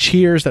returning and the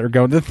cheers that are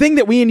going. The thing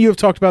that we and you have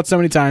talked about so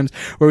many times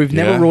where we've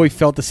never really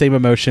felt the same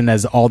emotion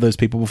as all those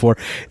people before.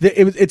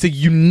 It's a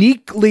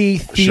uniquely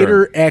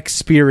theater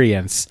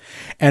experience,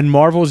 and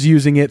Marvel's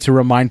using it to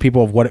remind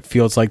people of what it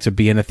feels like to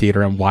be in a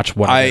theater and watch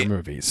one of their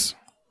movies.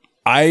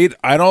 I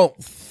don't.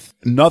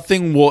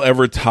 Nothing will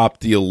ever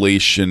top the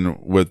elation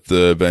with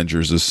the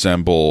Avengers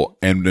assemble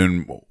and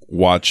then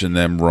watching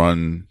them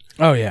run.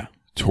 Oh yeah,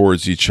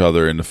 towards each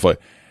other in the fight.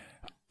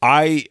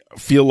 I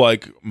feel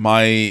like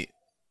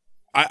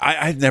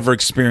I've never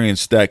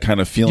experienced that kind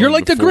of feeling. You're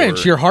like before. the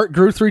Grinch. Your heart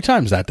grew 3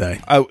 times that day.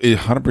 It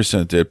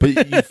 100% did, but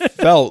you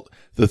felt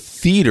the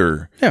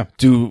theater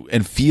do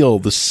and feel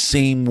the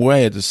same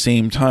way at the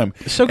same time.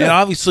 So good. And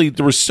obviously,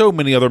 there were so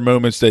many other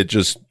moments that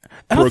just.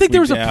 I don't think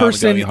there was a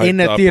person in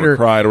that theater,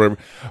 cried or whatever.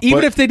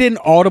 Even if they didn't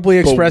audibly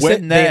express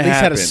it, they at least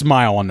had a happened,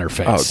 smile on their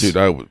face. Oh,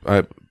 dude,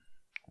 I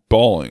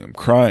bawling. I'm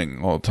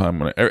crying all the time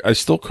when I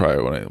still cry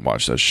when I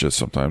watch that shit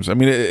sometimes. I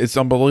mean, it's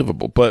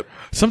unbelievable. But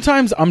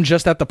sometimes I'm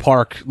just at the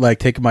park, like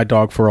taking my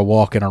dog for a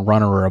walk, and a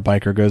runner or a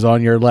biker goes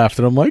on your left,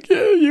 and I'm like,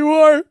 yeah, you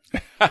are. You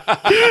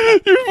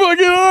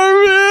fucking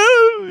are,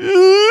 man.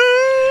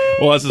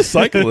 Well, as a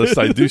cyclist,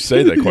 I do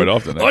say that quite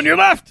often. On your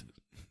left.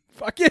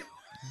 Fuck you.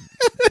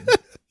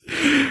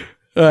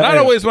 Not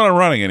always when I'm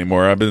running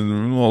anymore. I've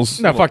been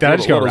fuck that. I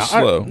just go around.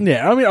 Slow.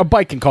 I mean, a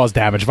bike can cause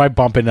damage. If I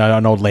bump into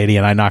an old lady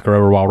and I knock her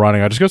over while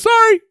running, I just go,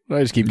 sorry.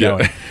 I just keep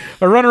going.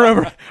 I run her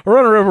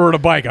over with a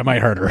bike, I might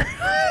hurt her.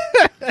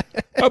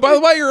 Oh, by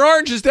the way, your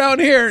orange is down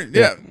here.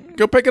 Yeah,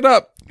 go pick it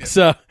up.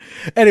 So,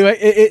 anyway,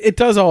 it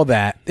does all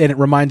that, and it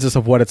reminds us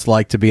of what it's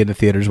like to be in the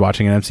theaters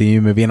watching an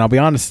MCU movie. And I'll be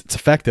honest, it's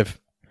effective.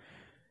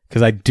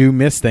 Because I do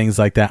miss things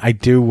like that. I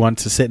do want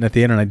to sit in a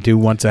theater, and I do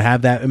want to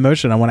have that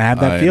emotion. I want to have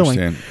that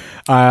feeling.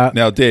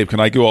 Now, Dave, can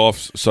I go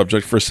off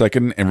subject for a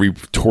second and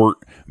retort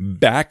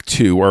back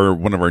to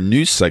one of our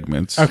news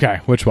segments? Okay,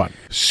 which one?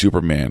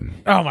 Superman.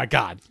 Oh, my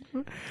God.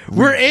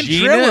 We're in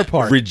trailer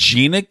park.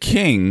 Regina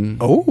King.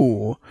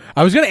 Oh.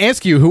 I was going to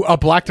ask you who a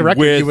black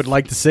director you would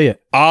like to see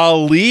it.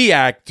 Ali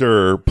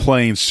actor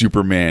playing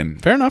Superman.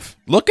 Fair enough.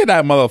 Look at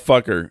that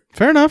motherfucker.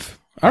 Fair enough.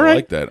 All right. I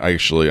like that,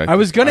 actually. I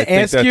was going to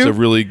ask you. That's a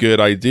really good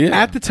idea.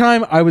 At the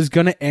time, I was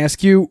going to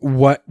ask you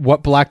what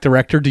black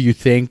director do you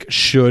think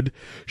should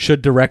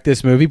direct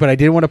this movie, but I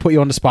didn't want to put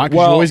you on the spot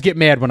because you always get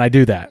mad when I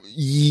do that.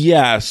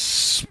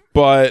 Yes,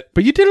 but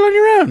you did it on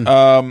your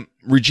own.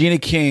 Regina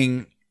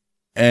King,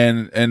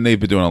 and they've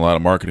been doing a lot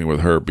of marketing with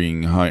her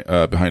being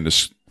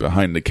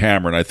behind the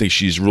camera, and I think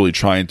she's really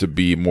trying to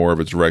be more of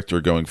a director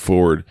going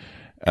forward,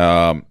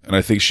 and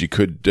I think she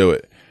could do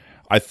it.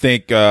 I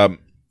think that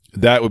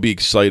would be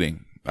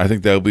exciting. I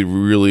think that would be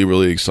really,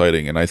 really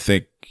exciting. And I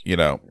think,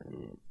 I'm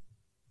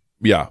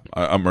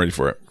ready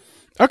for it.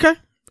 Okay.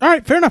 All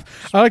right. Fair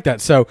enough. I like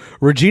that. So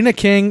Regina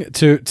King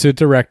to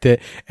direct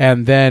it.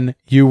 And then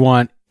you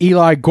want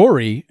Eli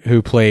Gorey,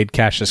 who played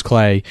Cassius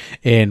Clay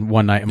in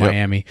One Night in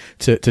Miami,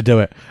 to do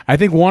it. I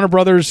think Warner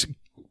Brothers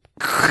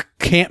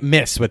can't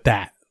miss with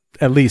that.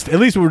 At least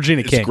with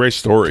Regina King. It's a great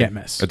story. Can't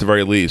miss. At the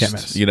very least. Can't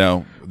miss.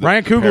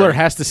 Ryan Coogler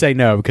has to say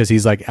no because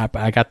he's like,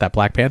 I got that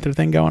Black Panther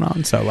thing going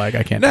on, so like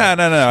I can't.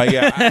 No.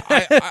 Yeah,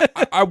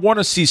 I want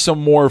to see some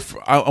more.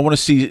 I want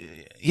to see.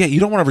 Yeah, you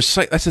don't want to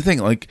recite. That's the thing.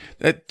 Like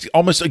that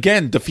almost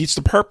again defeats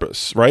the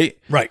purpose, right?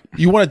 Right.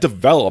 You want to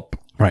develop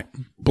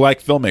black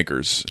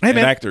filmmakers and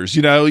man. actors.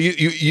 You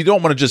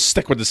don't want to just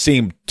stick with the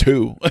same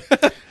two.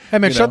 Hey,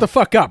 man, shut the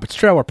fuck up. It's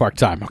trailer park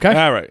time, okay?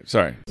 All right.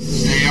 Sorry.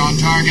 Stay on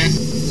target.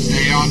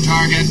 Stay on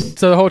target.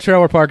 So the whole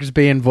trailer park is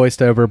being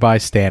voiced over by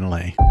Stan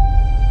Lee.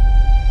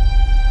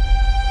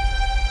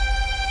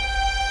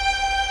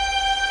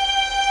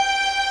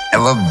 I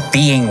love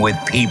being with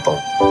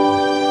people.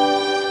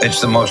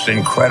 It's the most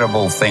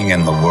incredible thing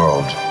in the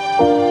world.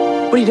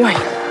 What are you doing?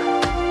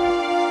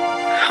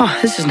 Oh,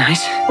 this is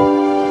nice.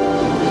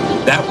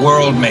 That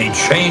world may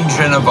change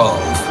and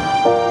evolve.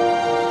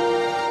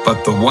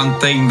 But the one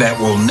thing that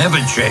will never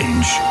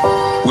change,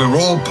 we're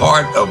all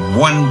part of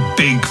one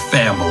big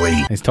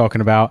family. He's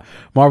talking about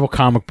Marvel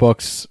comic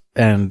books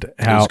and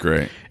how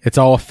great. It's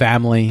all a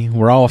family.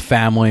 We're all a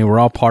family. We're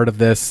all part of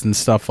this and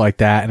stuff like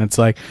that. And it's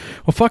like,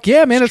 well, fuck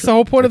yeah, man. It's the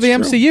whole point of the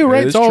MCU,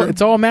 right?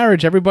 It's all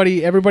marriage.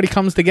 Everybody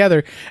comes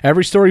together.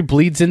 Every story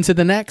bleeds into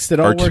the next.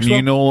 It all works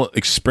communal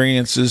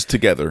experiences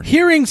together.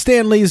 Hearing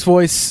Stan Lee's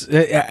voice,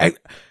 it's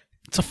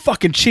a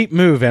fucking cheap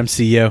move,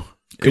 MCU.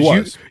 It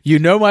was. You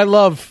know my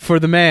love for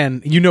the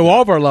man. You know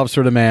all of our loves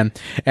for the man,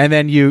 and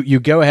then you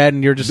go ahead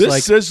and you're just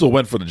this sizzle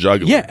went for the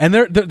jugular. Yeah, and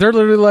they're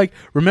literally like,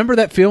 remember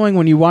that feeling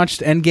when you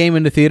watched Endgame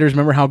in the theaters?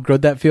 Remember how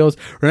good that feels?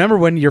 Remember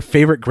when your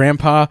favorite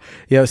grandpa,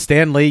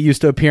 Stan Lee,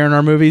 used to appear in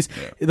our movies?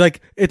 Yeah.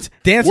 Like, it's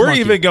Dance We're Monkey.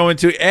 even going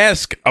to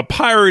ask a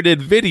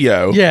pirated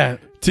video. Yeah.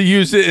 To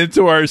use it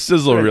into our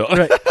sizzle reel.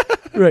 Right.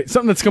 Right,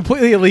 something that's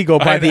completely illegal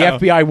by the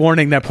FBI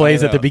warning that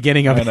plays at the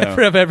beginning of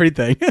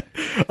everything.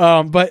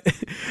 But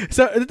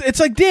so it's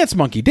like Dance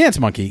Monkey. We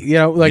want you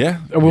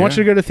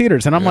to go to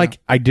theaters, and I'm like,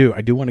 I do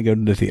want to go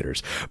to the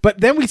theaters.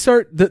 But then we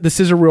start the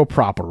scissor reel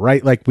proper,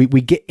 right? Like we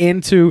get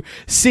into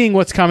seeing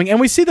what's coming, and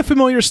we see the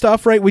familiar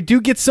stuff, right? We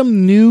do get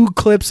some new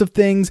clips of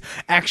things,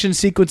 action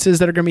sequences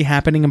that are going to be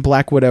happening in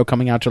Black Widow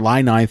coming out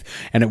July 9th,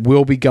 and it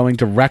will be going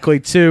directly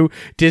to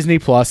Disney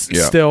Plus.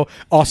 Still,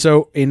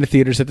 also in the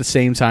theaters at the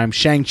same time.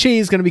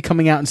 Shang-Chi is going to be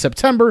coming out in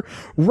September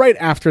right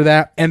after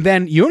that, and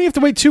then you only have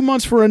to wait 2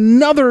 months for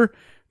another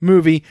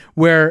movie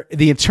where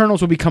the Eternals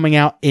will be coming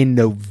out in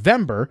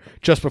November,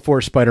 just before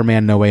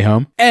Spider-Man No Way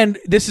Home. And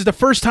this is the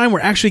first time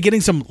we're actually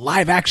getting some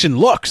live action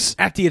looks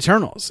at the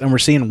Eternals, and we're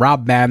seeing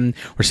Rob Madden,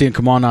 we're seeing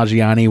Kamal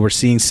Nanjiani, we're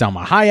seeing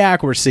Salma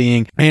Hayek, we're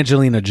seeing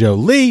Angelina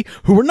Jolie.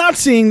 Who we're not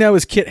seeing though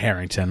is Kit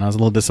Harington. I was a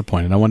little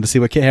disappointed. I wanted to see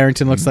what Kit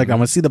Harington looks like. I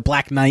want to see the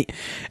Black Knight,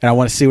 and I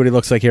want to see what he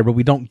looks like here, but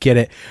we don't get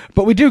it.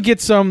 But we do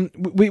get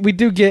we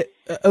do get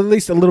at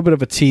least a little bit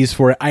of a tease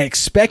for it. I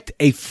expect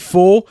a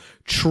full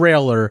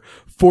trailer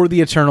for the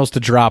Eternals to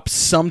drop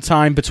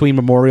sometime between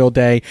Memorial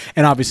Day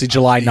and obviously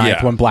July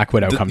 9th when Black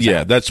Widow comes out.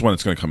 Yeah, that's when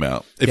it's going to come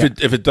out.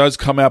 If it does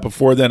come out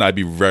before then, I'd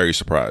be very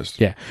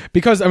surprised. Yeah,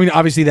 because, I mean,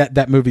 obviously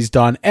that movie's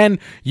done. And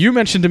you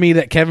mentioned to me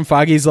that Kevin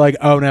Feige's like,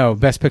 oh no,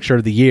 Best Picture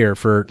of the Year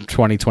for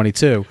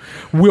 2022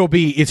 will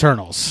be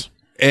Eternals.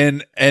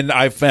 And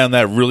I found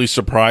that really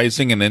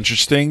surprising and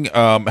interesting.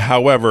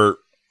 However,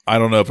 I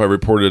don't know if I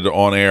reported it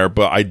on air,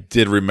 but I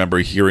did remember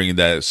hearing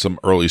that some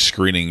early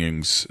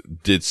screenings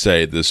did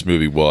say this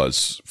movie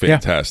was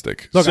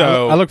fantastic. Yeah. Look,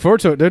 I look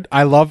forward to it, dude.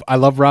 I love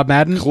Rob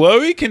Madden.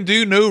 Chloe can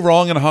do no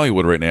wrong in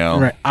Hollywood right now.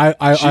 Right.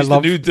 She's the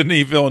new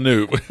Denis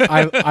Villeneuve.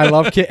 I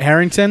love Kit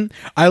Harington.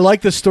 I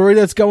like the story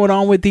that's going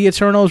on with the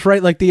Eternals,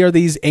 right? Like, they are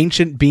these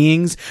ancient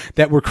beings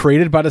that were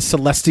created by the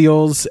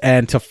Celestials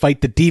and to fight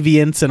the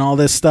Deviants and all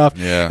this stuff.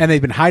 Yeah. And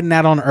they've been hiding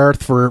out on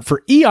Earth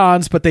for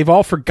eons, but they've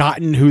all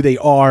forgotten who they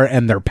are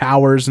and their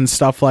powers and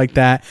stuff like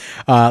that.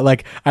 I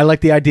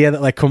like the idea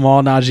that like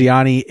Kamal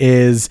Nanjiani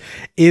is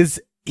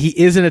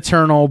an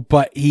Eternal,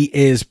 but he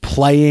is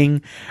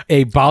playing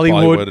a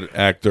Bollywood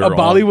actor,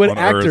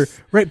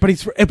 Earth. Right? But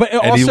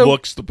he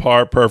looks the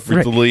part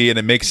perfectly, and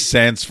it makes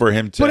sense for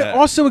him to. But it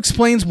also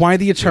explains why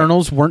the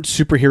Eternals weren't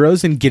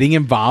superheroes and getting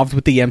involved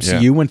with the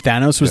MCU when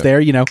Thanos was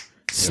there.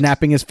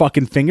 Snapping his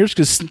fucking fingers,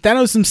 because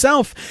Thanos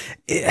himself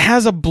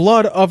has a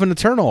blood of an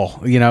Eternal,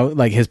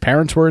 like his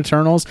parents were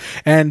Eternals,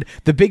 and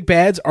the big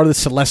bads are the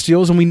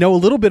Celestials, and we know a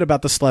little bit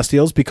about the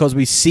Celestials because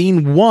we've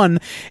seen one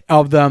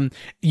of them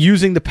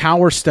using the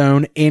Power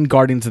Stone in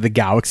Guardians of the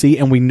Galaxy,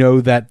 and we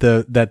know that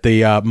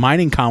the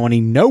mining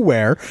colony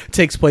Nowhere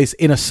takes place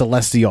in a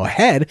Celestial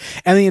head,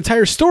 and the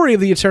entire story of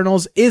the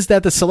Eternals is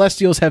that the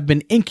Celestials have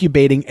been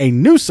incubating a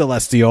new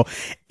Celestial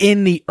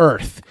in the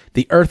Earth.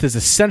 The Earth is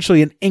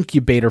essentially an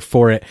incubator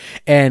for it,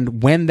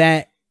 and when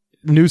that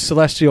new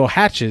Celestial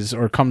hatches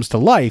or comes to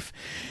life,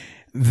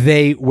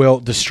 they will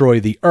destroy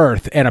the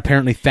Earth. And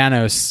apparently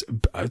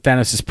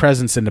Thanos'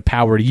 presence and the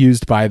power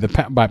used by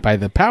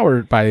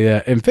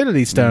the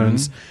Infinity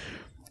Stones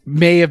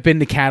may have been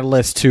the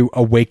catalyst to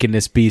awaken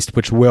this beast,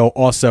 which will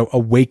also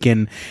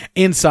awaken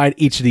inside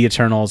each of the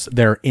Eternals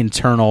their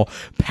internal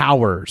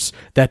powers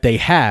that they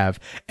have,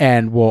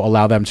 and will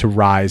allow them to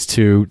rise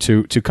to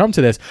come to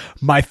this.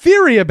 My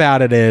theory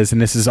about it is, and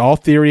this is all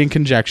theory and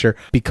conjecture,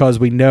 because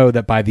we know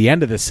that by the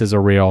end of this sizzle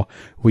reel,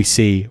 we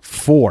see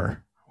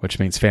 4, which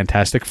means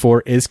Fantastic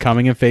Four is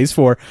coming in Phase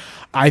 4.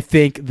 I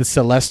think the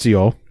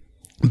Celestial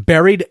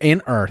buried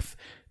in Earth,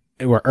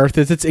 where Earth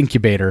is its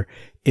incubator,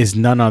 is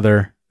none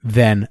other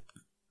than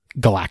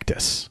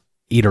Galactus,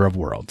 Eater of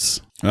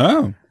Worlds.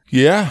 Oh,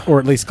 Yeah. Or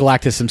at least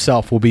Galactus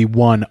himself will be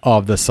one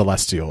of the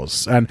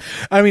Celestials. And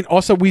I mean,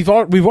 also we've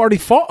already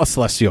fought a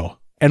Celestial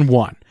and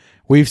won.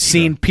 We've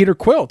seen Peter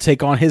Quill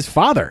take on his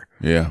father.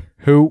 Yeah.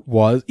 Who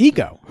was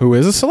Ego, who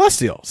is a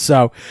Celestial.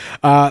 So,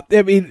 I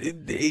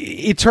mean,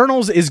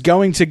 Eternals is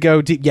going to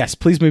go deep. Yes,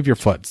 please move your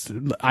foot.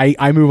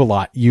 I move a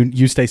lot.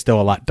 You stay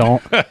still a lot.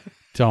 Don't.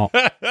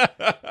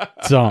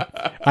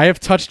 I have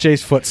touched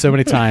Jay's foot so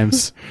many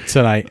times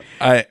tonight.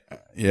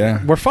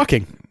 We're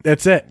fucking.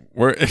 That's it.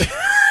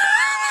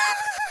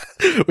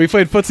 We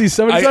played footsie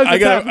so many times. I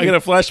got a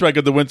flashback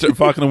of the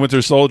Falcon and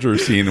Winter Soldier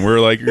scene. We're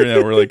like, you're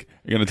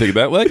gonna take it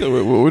that way.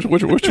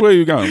 Which way are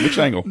you going? Which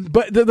angle?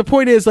 But the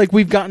point is, like,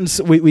 we've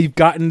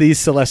gotten these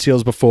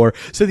Celestials before,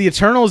 so the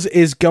Eternals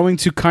is going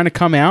to kind of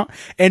come out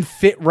and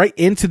fit right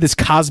into this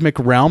cosmic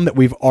realm that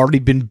we've already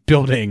been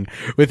building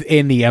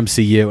within the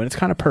MCU, and it's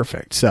kind of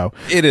perfect. So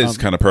it is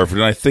kind of perfect,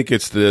 and I think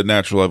it's the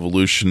natural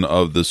evolution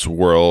of this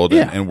world,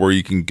 and where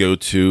you can go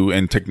to,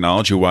 and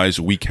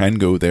technology-wise, we can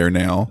go there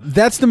now.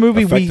 That's the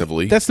movie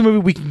That's the movie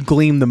we can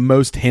glean the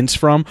most hints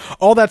from.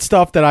 All that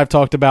stuff that I've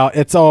talked about,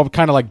 it's all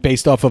kind of like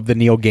based off of the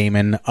Neil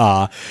Gaiman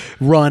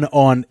run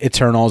on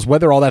Eternals.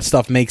 Whether all that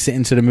stuff makes it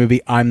into the movie,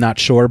 I'm not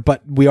sure.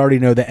 But we already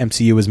know that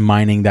MCU is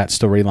mining that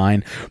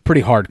storyline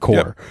pretty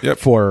hardcore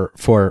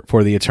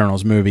for the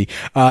Eternals movie.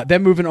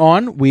 Then moving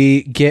on,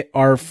 we get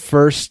our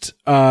first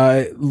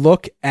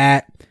look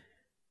at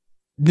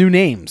new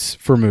names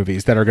for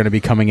movies that are going to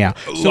be coming out.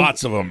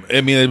 Lots of them. I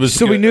mean, it was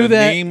we knew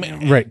that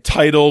name, right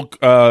title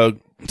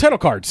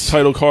cards.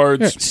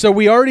 Yeah. So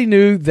we already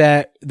knew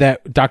that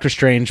Doctor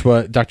Strange 2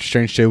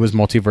 was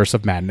Multiverse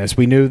of Madness.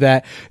 We knew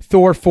that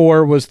Thor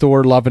 4 was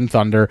Thor Love and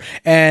Thunder,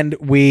 and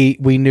we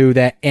knew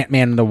that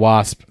Ant-Man and the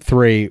Wasp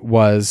 3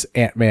 was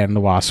Ant-Man and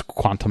the Wasp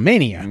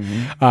Quantumania.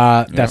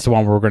 That's the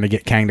one where we're going to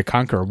get Kang the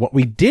Conqueror. What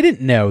we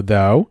didn't know,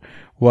 though,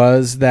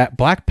 was that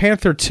Black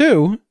Panther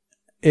 2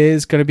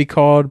 is going to be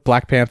called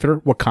Black Panther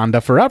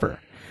Wakanda Forever,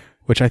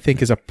 which I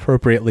think is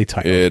appropriately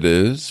titled. It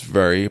is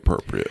very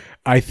appropriate.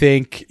 I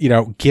think,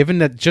 given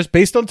that just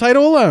based on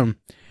title alone,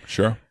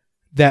 sure,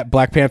 that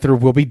Black Panther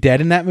will be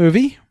dead in that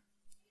movie,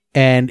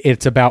 and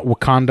it's about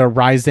Wakanda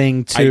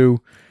rising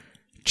to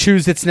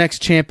choose its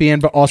next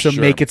champion, but also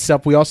make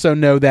itself. We also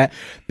know that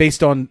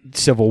based on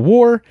Civil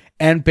War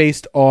and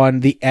based on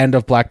the end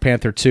of Black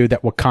Panther 2,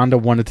 that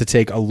Wakanda wanted to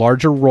take a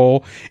larger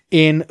role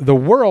in the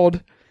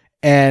world,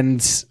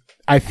 and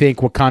I think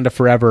Wakanda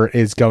Forever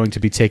is going to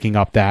be taking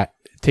up that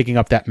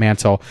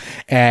mantle,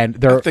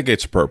 and I think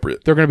it's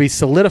appropriate. They're going to be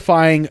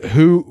solidifying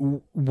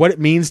what it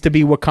means to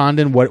be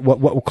Wakandan, what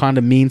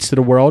Wakanda means to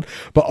the world,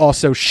 but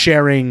also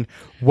sharing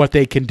what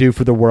they can do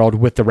for the world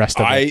with the rest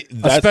of it,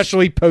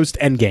 especially post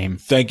Endgame.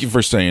 Thank you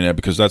for saying that,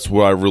 because that's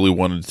what I really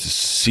wanted to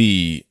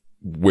see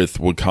with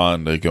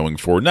Wakanda going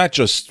forward. Not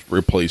just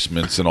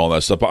replacements and all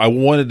that stuff, but I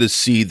wanted to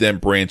see them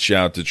branch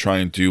out to try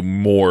and do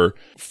more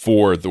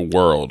for the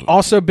world.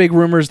 Also, big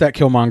rumors that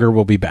Killmonger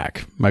will be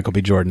back. Michael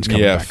B. Jordan's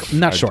coming back. I'm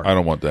not sure. I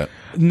don't want that.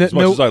 As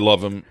much as I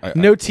love him.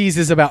 No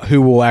teases about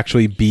who will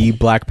actually be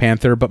Black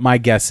Panther, but my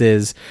guess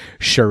is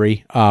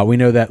Shuri. We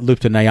know that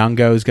Lupita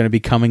Nyong'o is going to be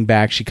coming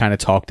back. She kind of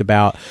talked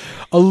about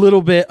a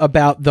little bit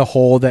about the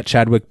hole that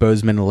Chadwick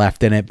Boseman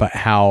left in it, but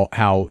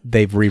how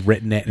they've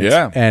rewritten it.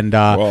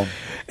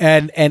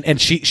 And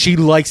she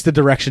likes the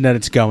direction that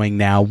it's going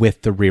now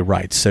with the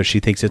rewrites, so she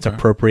thinks it's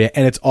appropriate,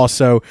 and it's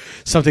also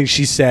something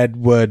she said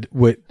would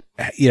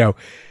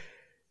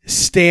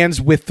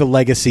stands with the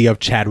legacy of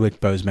Chadwick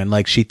Boseman.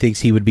 Like, she thinks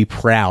he would be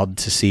proud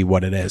to see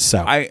what it is.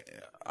 So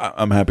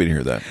I'm happy to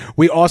hear that.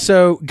 We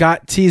also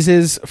got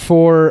teases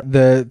for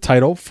the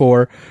title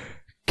for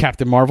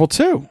Captain Marvel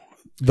 2,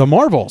 The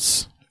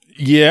Marvels.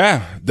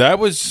 Yeah, that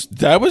was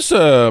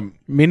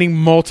meaning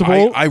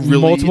multiple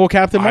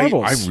Captain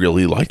Marvels. I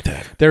really like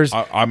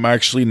that. I'm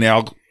actually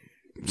now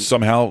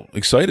somehow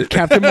excited.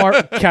 Captain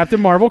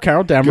Marvel,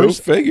 Carol Danvers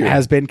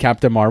has been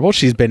Captain Marvel.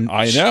 She's been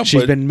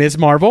been Ms.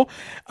 Marvel,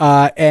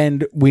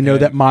 and we know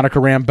that Monica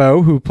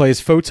Rambeau, who plays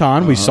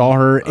Photon, we saw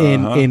her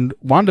in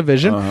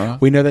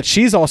WandaVision. We know that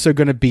she's also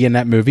going to be in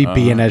that movie,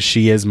 being as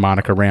she is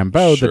Monica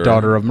Rambeau, the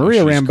daughter of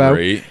Maria Rambeau.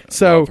 Great.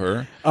 So,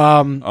 love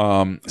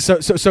her.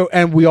 So,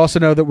 and we also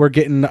know that we're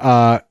getting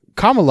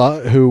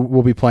Kamala, who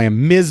will be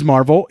playing Ms.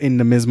 Marvel in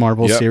the Ms.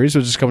 Marvel series,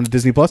 which is coming to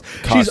Disney Plus.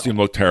 Costume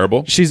looked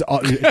terrible. She's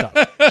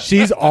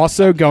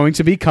also going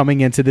to be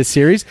coming into this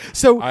series.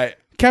 So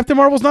Captain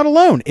Marvel's not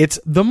alone. It's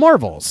the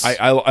Marvels.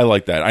 I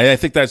like that. I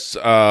think that's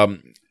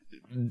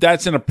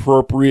an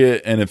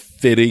appropriate and a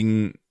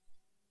fitting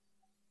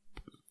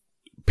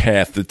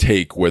path to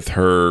take with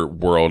her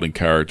world and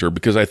character,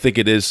 because I think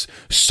it is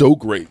so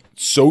great,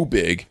 so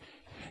big,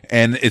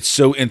 and it's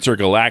so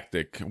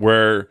intergalactic,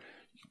 where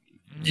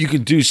you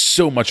can do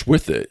so much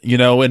with it,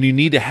 and you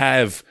need to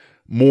have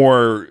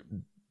more,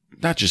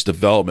 not just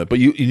development, but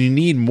you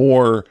need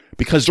more,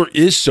 because there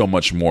is so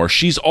much more.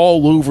 She's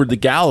all over the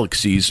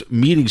galaxies,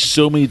 meeting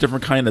so many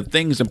different kind of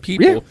things and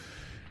people.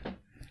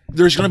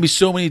 there's going to be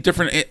so many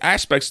different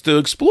aspects to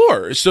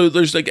explore. So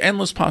there's like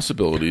endless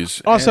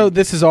possibilities. Also,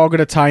 this is all going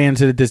to tie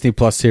into the Disney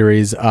Plus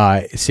series,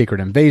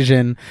 Secret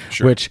Invasion,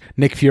 which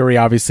Nick Fury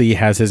obviously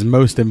has his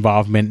most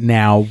involvement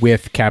now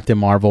with Captain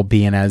Marvel,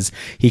 being as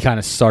he kind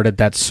of started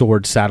that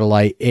sword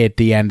satellite at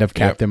the end of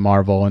Captain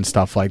Marvel and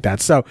stuff like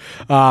that. So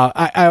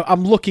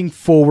I'm looking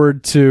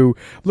forward to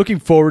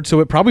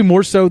it, probably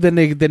more so than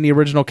the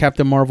original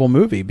Captain Marvel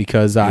movie,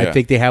 because I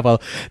think they have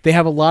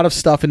a lot of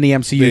stuff in the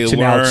MCU to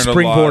now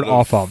springboard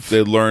off of.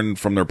 They learn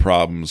from their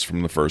problems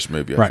from the first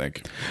movie, I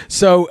think.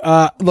 So,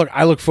 look,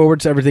 I look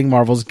forward to everything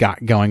Marvel's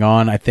got going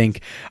on. I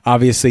think,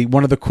 obviously,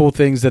 one of the cool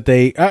things that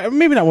they,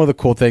 maybe not one of the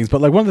cool things,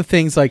 but like one of the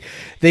things, like,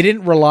 they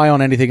didn't rely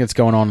on anything that's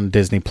going on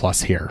Disney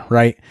Plus here,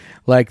 right?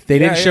 Like, they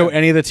didn't show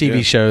any of the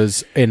TV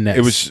shows in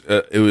this.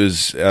 It was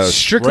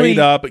strictly straight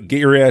up, get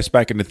your ass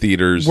back in the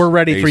theaters. We're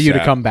ready ASAP. for you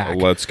to come back.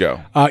 Let's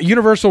go.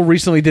 Universal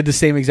recently did the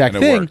same exact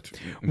thing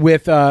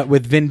with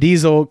Vin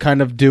Diesel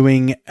kind of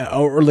doing,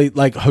 or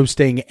like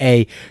hosting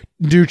a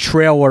new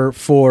trailer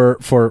for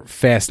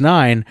Fast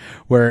 9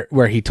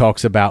 where he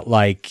talks about,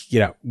 like, you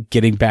know,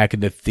 getting back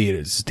into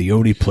theaters is the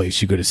only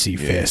place you go to see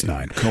Fast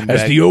 9.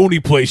 That's the only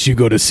place you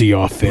go to see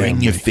our family.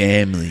 Bring your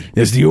family.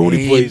 That's the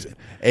only place.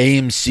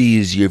 AMC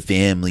is your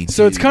family too.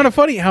 So it's kind of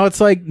funny how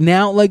it's like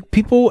now, like,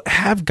 people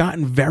have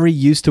gotten very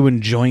used to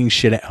enjoying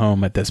shit at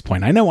home at this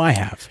point. I know I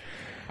have.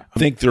 I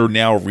think they're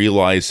now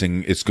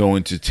realizing it's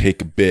going to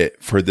take a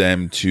bit for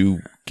them to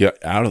get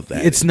out of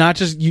that. It's not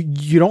just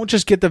you don't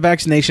just get the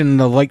vaccination and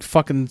the like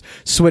fucking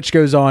switch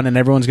goes on and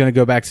everyone's going to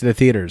go back to the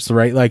theaters,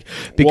 right? Like,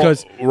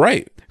 because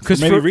for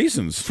many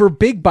reasons. For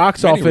big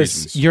box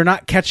office, you're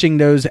not catching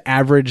those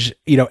average,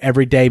 you know,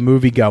 everyday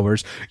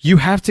moviegoers. You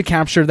have to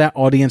capture that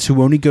audience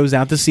who only goes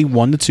out to see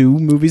 1 to 2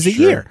 movies a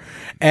year.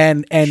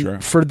 And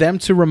for them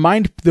to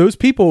remind those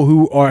people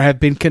who have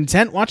been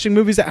content watching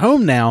movies at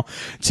home now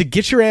to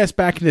get your ass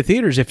back into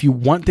theaters if you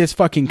want this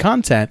fucking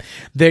content,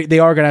 they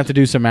are going to have to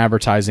do some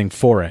advertising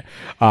for it.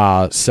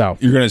 So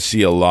you're going to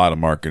see a lot of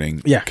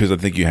marketing. Yeah. Because I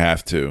think you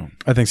have to.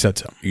 I think so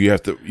too. You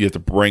have to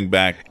bring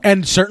back,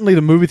 and certainly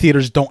the movie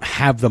theaters don't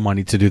have the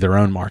money to do their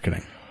own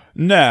marketing.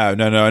 No,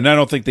 and I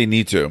don't think they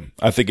need to.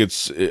 I think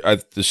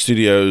the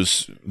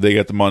studios, they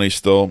got the money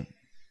still.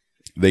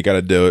 They got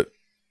to do it.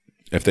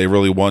 If they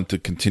really want to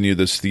continue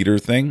this theater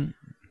thing,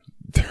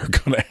 they're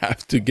going to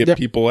have to get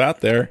people out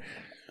there.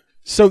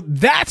 So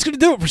that's going to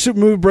do it for Super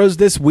Movie Bros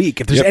this week.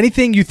 If there's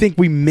anything you think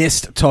we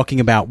missed talking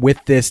about with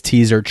this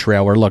teaser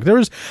trailer, look, there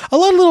was a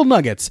lot of little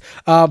nuggets.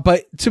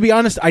 But to be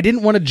honest, I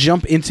didn't want to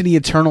jump into the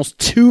Eternals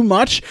too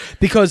much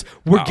because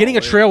we're getting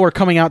a trailer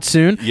coming out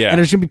soon. Yeah. And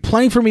there's going to be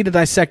plenty for me to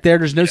dissect there.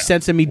 There's no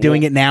sense in me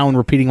doing it now and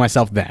repeating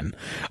myself then.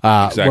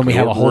 Exactly. When we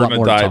have a whole lot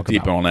more to talk about.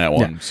 Deep on that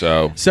one.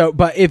 Yeah. So,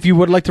 but if you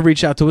would like to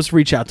reach out to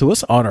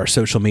us on our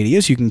social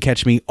medias. You can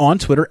catch me on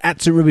Twitter at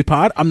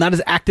SuperMoviePod. I'm not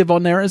as active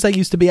on there as I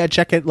used to be. I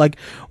check it like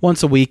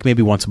once a week,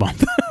 maybe once a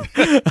month.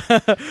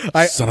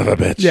 Son of a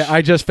bitch. Yeah,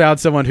 I just found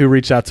someone who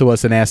reached out to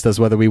us and asked us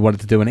whether we wanted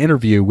to do an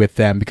interview with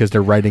them because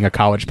they're writing a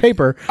college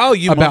paper. Oh,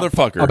 you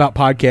motherfucker. About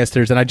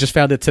podcasters, and I just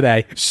found it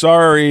today.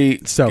 Sorry,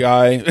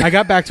 guy. I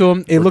got back to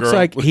him. It looks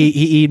like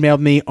he emailed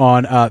me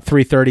on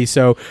 3:30,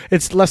 so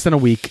it's less than a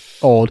week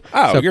old.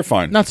 Oh, so you're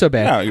fine. Not so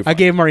bad. No, you're fine. I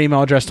gave him our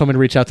email address, told me to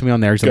reach out to me on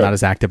there because I'm not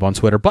as active on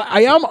Twitter. But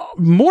I am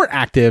more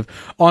active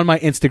on my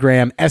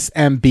Instagram,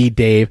 SMB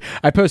Dave.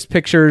 I post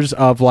pictures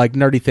of like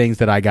nerdy things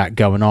that I got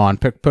going on.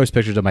 Post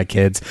pictures of my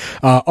kids.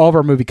 All of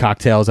our movie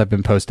cocktails I've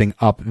been posting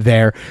up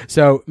there.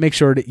 So make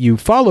sure that you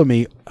follow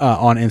me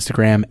on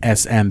Instagram,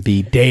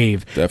 SMB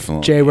Dave.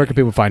 Definitely. Jay, where can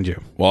people find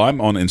you? Well,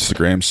 I'm on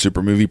Instagram,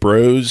 Super Movie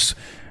Bros,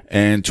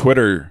 and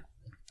Twitter,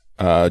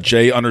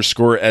 J_SMB,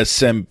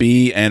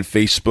 and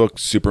Facebook,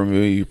 Super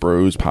Movie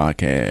Bros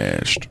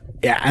Podcast.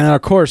 Yeah, and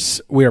of course,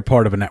 we are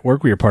part of a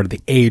network. We are part of the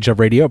Age of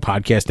Radio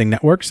podcasting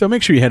network. So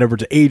make sure you head over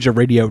to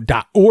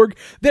ageofradio.org.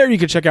 There you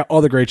can check out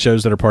all the great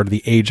shows that are part of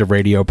the Age of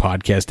Radio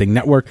podcasting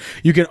network.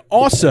 You can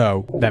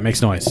also... That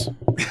makes noise.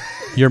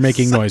 You're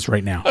making noise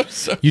right now.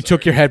 You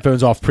took your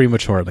headphones off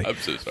prematurely. I'm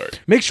so sorry.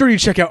 Make sure you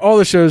check out all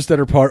the shows that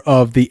are part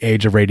of the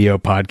Age of Radio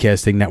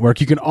podcasting network.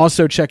 You can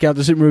also check out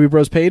the Super Movie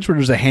Bros page where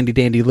there's a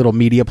handy-dandy little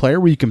media player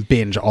where you can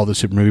binge all the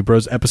Super Movie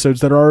Bros episodes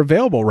that are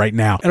available right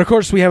now. And of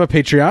course, we have a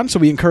Patreon, so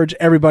we encourage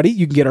everybody.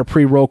 You can get our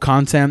pre-roll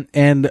content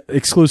and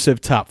exclusive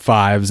top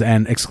fives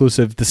and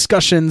exclusive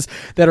discussions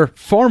that are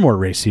far more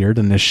racier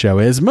than this show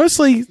is.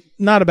 Mostly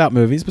not about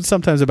movies, but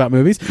sometimes about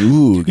movies.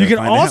 Ooh, you can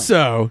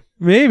also...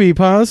 maybe,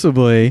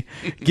 possibly,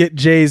 get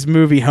Jay's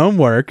movie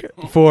homework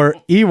for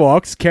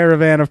Ewoks,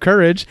 Caravan of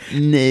Courage,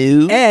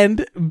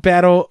 and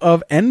Battle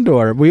of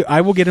Endor. I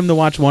will get him to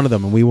watch one of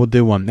them, and we will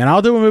do one. And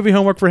I'll do a movie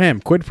homework for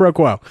him. Quid pro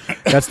quo.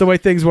 That's the way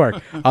things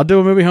work. I'll do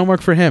a movie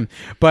homework for him.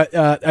 But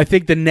I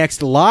think the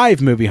next live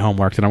movie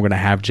homework that I'm going to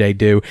have Jay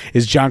do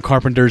is John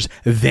Carpenter's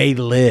They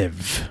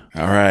Live.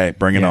 All right,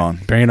 bring it on.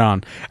 Bring it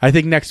on. I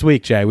think next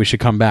week, Jay, we should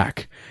come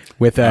back.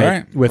 with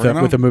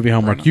a movie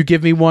homework. You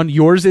give me one.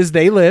 Yours is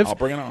They Live. I'll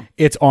bring it on.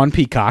 It's on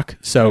Peacock,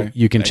 so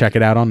you can check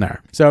it out on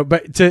there. So,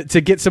 but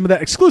to get some of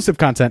that exclusive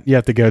content, you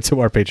have to go to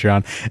our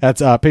Patreon.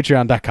 That's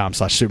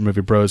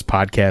patreon.com/supermoviebros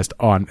podcast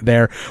on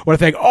there. I want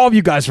to thank all of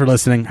you guys for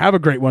listening. Have a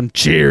great one.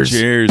 Cheers.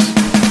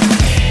 Cheers.